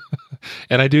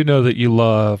 And I do know that you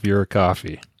love your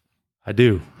coffee. I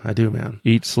do, man.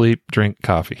 Eat, sleep, drink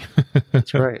coffee.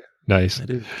 That's right. Nice. I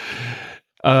do.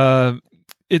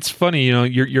 it's funny,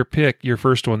 your pick, your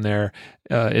first one there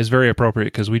is very appropriate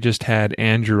because we just had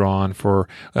Andrew on for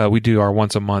we do our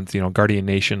once a month, Guardian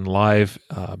Nation live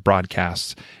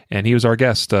broadcasts, and he was our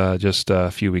guest just a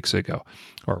few weeks ago,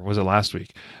 or was it last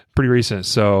week? Pretty recent.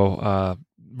 So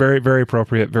very, very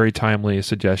appropriate, very timely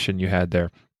suggestion you had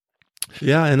there.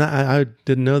 Yeah, and I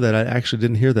didn't know that. I actually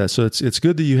didn't hear that. So it's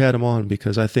good that you had him on,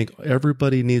 because I think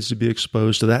everybody needs to be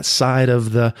exposed to that side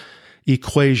of the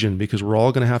equation, because we're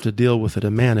all going to have to deal with it.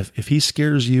 And man, if he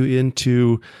scares you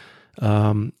into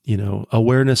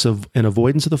awareness of and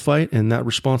avoidance of the fight, and that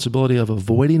responsibility of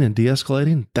avoiding and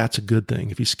de-escalating, that's a good thing.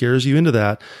 If he scares you into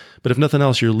that, but if nothing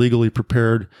else, you're legally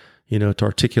prepared, to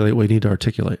articulate what you need to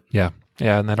articulate. Yeah,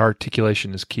 and that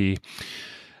articulation is key.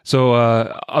 So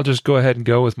I'll just go ahead and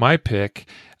go with my pick.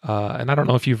 And I don't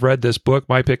know if you've read this book.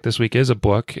 My pick this week is a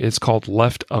book. It's called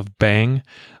Left of Bang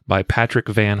by Patrick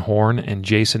Van Horn and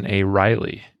Jason A.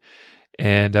 Riley.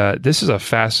 And this is a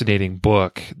fascinating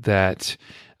book that,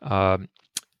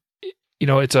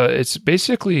 it's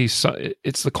basically,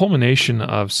 it's the culmination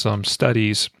of some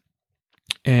studies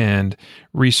and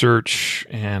research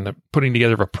and putting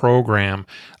together of a program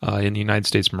in the United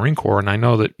States Marine Corps. And I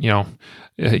know that,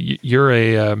 you're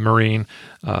a Marine,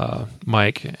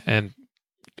 Mike, and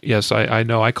yes, I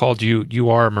know I called you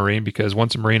are a Marine, because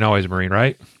once a Marine, always a Marine,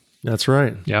 right? That's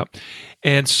right. Yeah.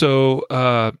 And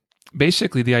so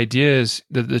basically the idea is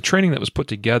that the training that was put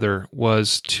together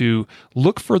was to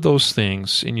look for those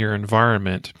things in your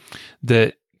environment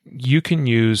that you can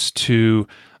use to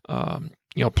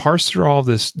parse through all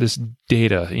this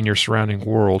data in your surrounding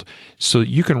world so that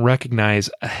you can recognize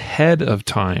ahead of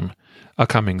time a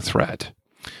coming threat.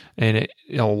 And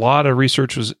a lot of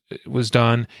research was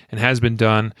done and has been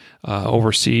done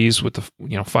overseas with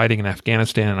the fighting in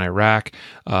Afghanistan and Iraq,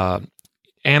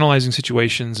 analyzing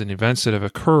situations and events that have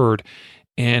occurred,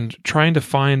 and trying to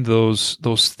find those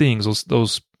things,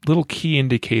 those little key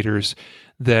indicators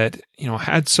that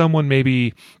had someone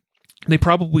maybe. They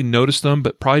probably noticed them,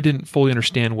 but probably didn't fully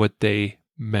understand what they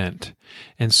meant.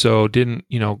 And so didn't,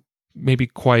 maybe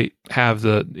quite have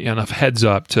the enough heads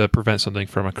up to prevent something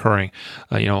from occurring,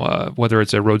 whether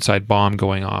it's a roadside bomb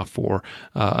going off or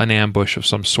an ambush of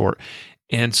some sort.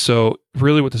 And so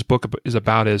really what this book is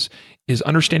about is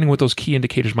understanding what those key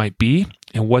indicators might be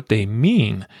and what they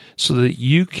mean so that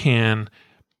you can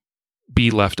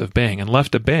be left of bang. And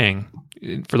left of bang,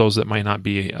 for those that might not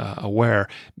be aware,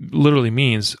 literally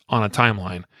means on a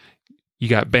timeline. You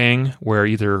got bang, where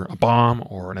either a bomb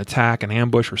or an attack, an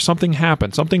ambush, or something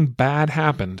happened, something bad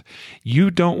happened. You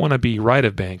don't want to be right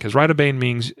of bang, because right of bang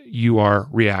means you are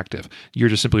reactive. You're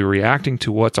just simply reacting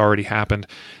to what's already happened.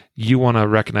 You want to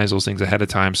recognize those things ahead of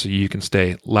time so you can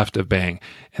stay left of bang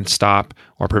and stop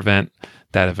or prevent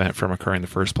that event from occurring in the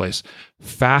first place.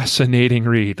 Fascinating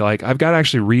read. Like, I've got to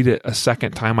actually read it a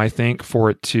second time, I think, for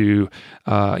it to,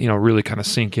 really kind of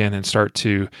sink in and start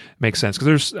to make sense.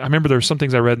 Because I remember there's some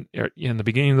things I read in the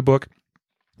beginning of the book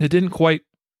that didn't quite,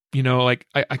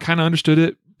 I kind of understood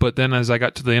it. But then as I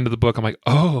got to the end of the book, I'm like,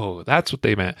 oh, that's what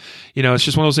they meant. It's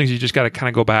just one of those things you just got to kind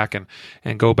of go back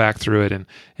and go back through it, and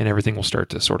everything will start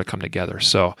to sort of come together.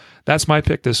 So that's my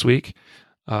pick this week.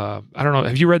 I don't know.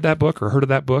 Have you read that book or heard of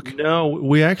that book? No,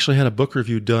 we actually had a book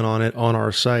review done on it on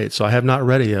our site. So I have not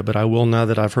read it yet, but I will now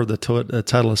that I've heard the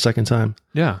title a second time.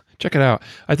 Yeah, check it out.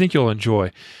 I think you'll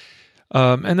enjoy.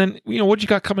 And then, what you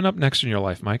got coming up next in your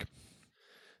life, Mike?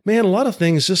 Man, a lot of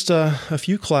things, just a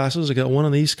few classes. I got one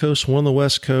on the East Coast, one on the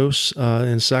West Coast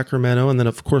in Sacramento. And then,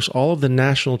 of course, all of the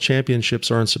national championships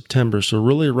are in September. So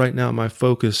really right now, my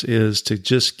focus is to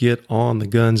just get on the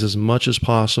guns as much as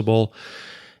possible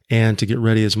and to get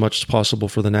ready as much as possible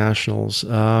for the nationals.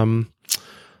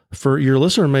 For your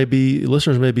listeners may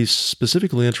be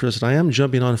specifically interested, I am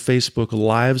jumping on Facebook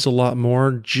Lives a lot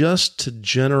more just to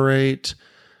generate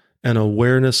an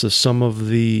awareness of some of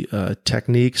the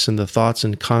techniques and the thoughts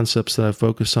and concepts that I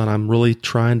focus on. I'm really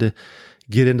trying to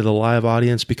get into the live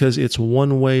audience because it's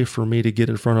one way for me to get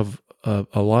in front of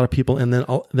a lot of people and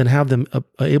then have them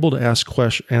able to ask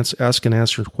and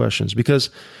answer questions. Because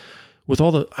with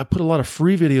I put a lot of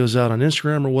free videos out on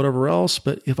Instagram or whatever else,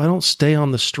 but if I don't stay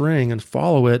on the string and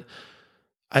follow it,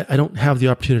 I don't have the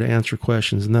opportunity to answer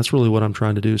questions. And that's really what I'm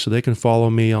trying to do. So they can follow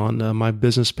me on my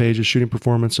business page of Shooting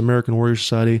Performance, American Warrior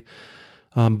Society.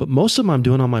 But most of them I'm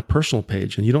doing on my personal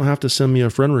page. And you don't have to send me a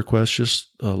friend request.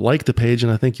 Just like the page,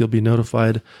 and I think you'll be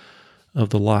notified of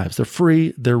the lives. They're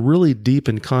free. They're really deep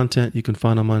in content. You can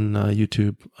find them on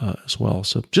YouTube as well.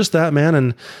 So just that, man.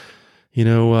 And,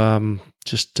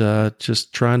 just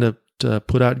trying to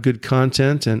put out good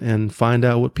content and find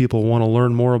out what people want to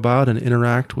learn more about and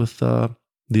interact with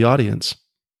the audience.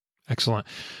 Excellent.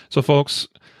 So folks,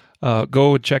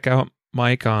 go check out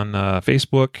Mike on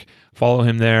Facebook. Follow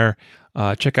him there.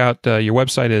 Check out your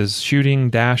website is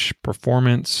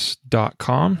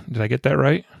shooting-performance.com. Did I get that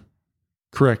right?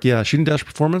 Correct. Yeah.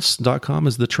 Shooting-performance.com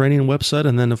is the training website.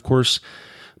 And then, of course,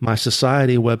 my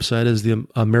society website is the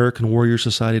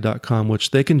AmericanWarriorSociety.com, which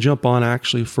they can jump on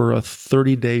actually for a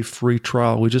 30-day free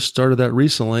trial. We just started that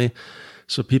recently,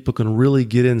 so people can really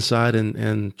get inside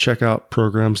and check out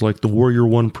programs like the Warrior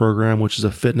One program, which is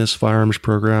a fitness firearms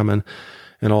program, and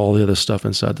all the other stuff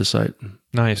inside the site.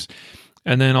 Nice.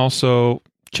 And then also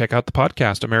check out the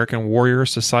podcast, American Warrior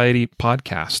Society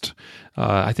Podcast.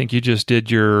 I think you just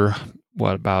did your,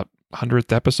 about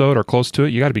 100th episode or close to it?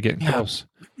 You got to be getting close.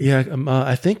 Yeah,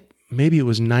 I think maybe it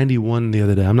was 91 the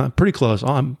other day. I'm not pretty close.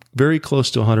 I'm very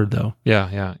close to 100 though.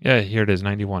 Yeah. Here it is,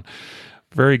 91.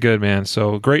 Very good, man.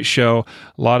 So great show.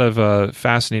 A lot of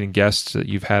fascinating guests that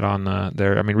you've had on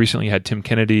there. I mean, recently you had Tim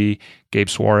Kennedy, Gabe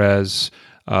Suarez,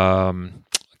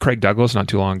 Craig Douglas not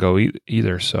too long ago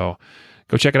either. So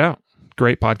go check it out.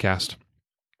 Great podcast.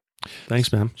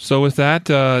 Thanks, man. So with that,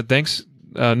 thanks.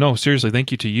 No, seriously, thank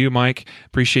you to you, Mike.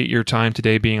 Appreciate your time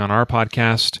today being on our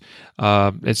podcast.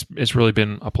 It's really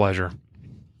been a pleasure.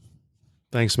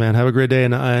 Thanks, man. Have a great day.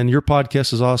 And your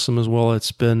podcast is awesome as well.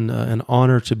 It's been an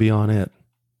honor to be on it.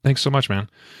 Thanks so much, man.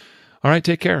 All right,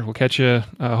 take care. We'll catch you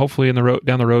hopefully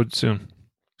down the road soon.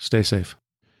 Stay safe.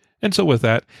 And so with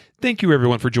that, thank you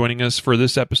everyone for joining us for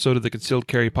this episode of the Concealed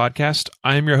Carry Podcast.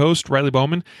 I am your host, Riley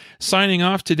Bowman, signing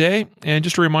off today. And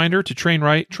just a reminder to train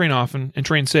right, train often, and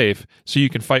train safe so you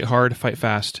can fight hard, fight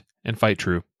fast, and fight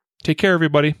true. Take care,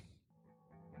 everybody.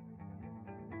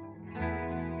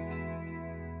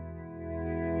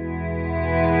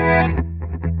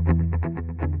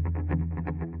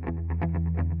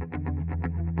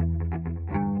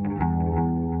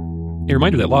 A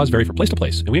reminder that laws vary from place to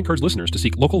place, and we encourage listeners to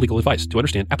seek local legal advice to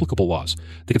understand applicable laws.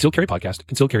 The Concealed Carry Podcast,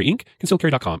 Concealed Carry Inc.,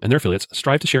 ConcealedCarry.com, and their affiliates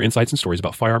strive to share insights and stories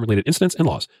about firearm-related incidents and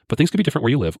laws, but things could be different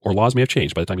where you live, or laws may have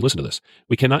changed by the time you listen to this.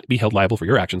 We cannot be held liable for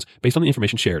your actions based on the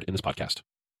information shared in this podcast.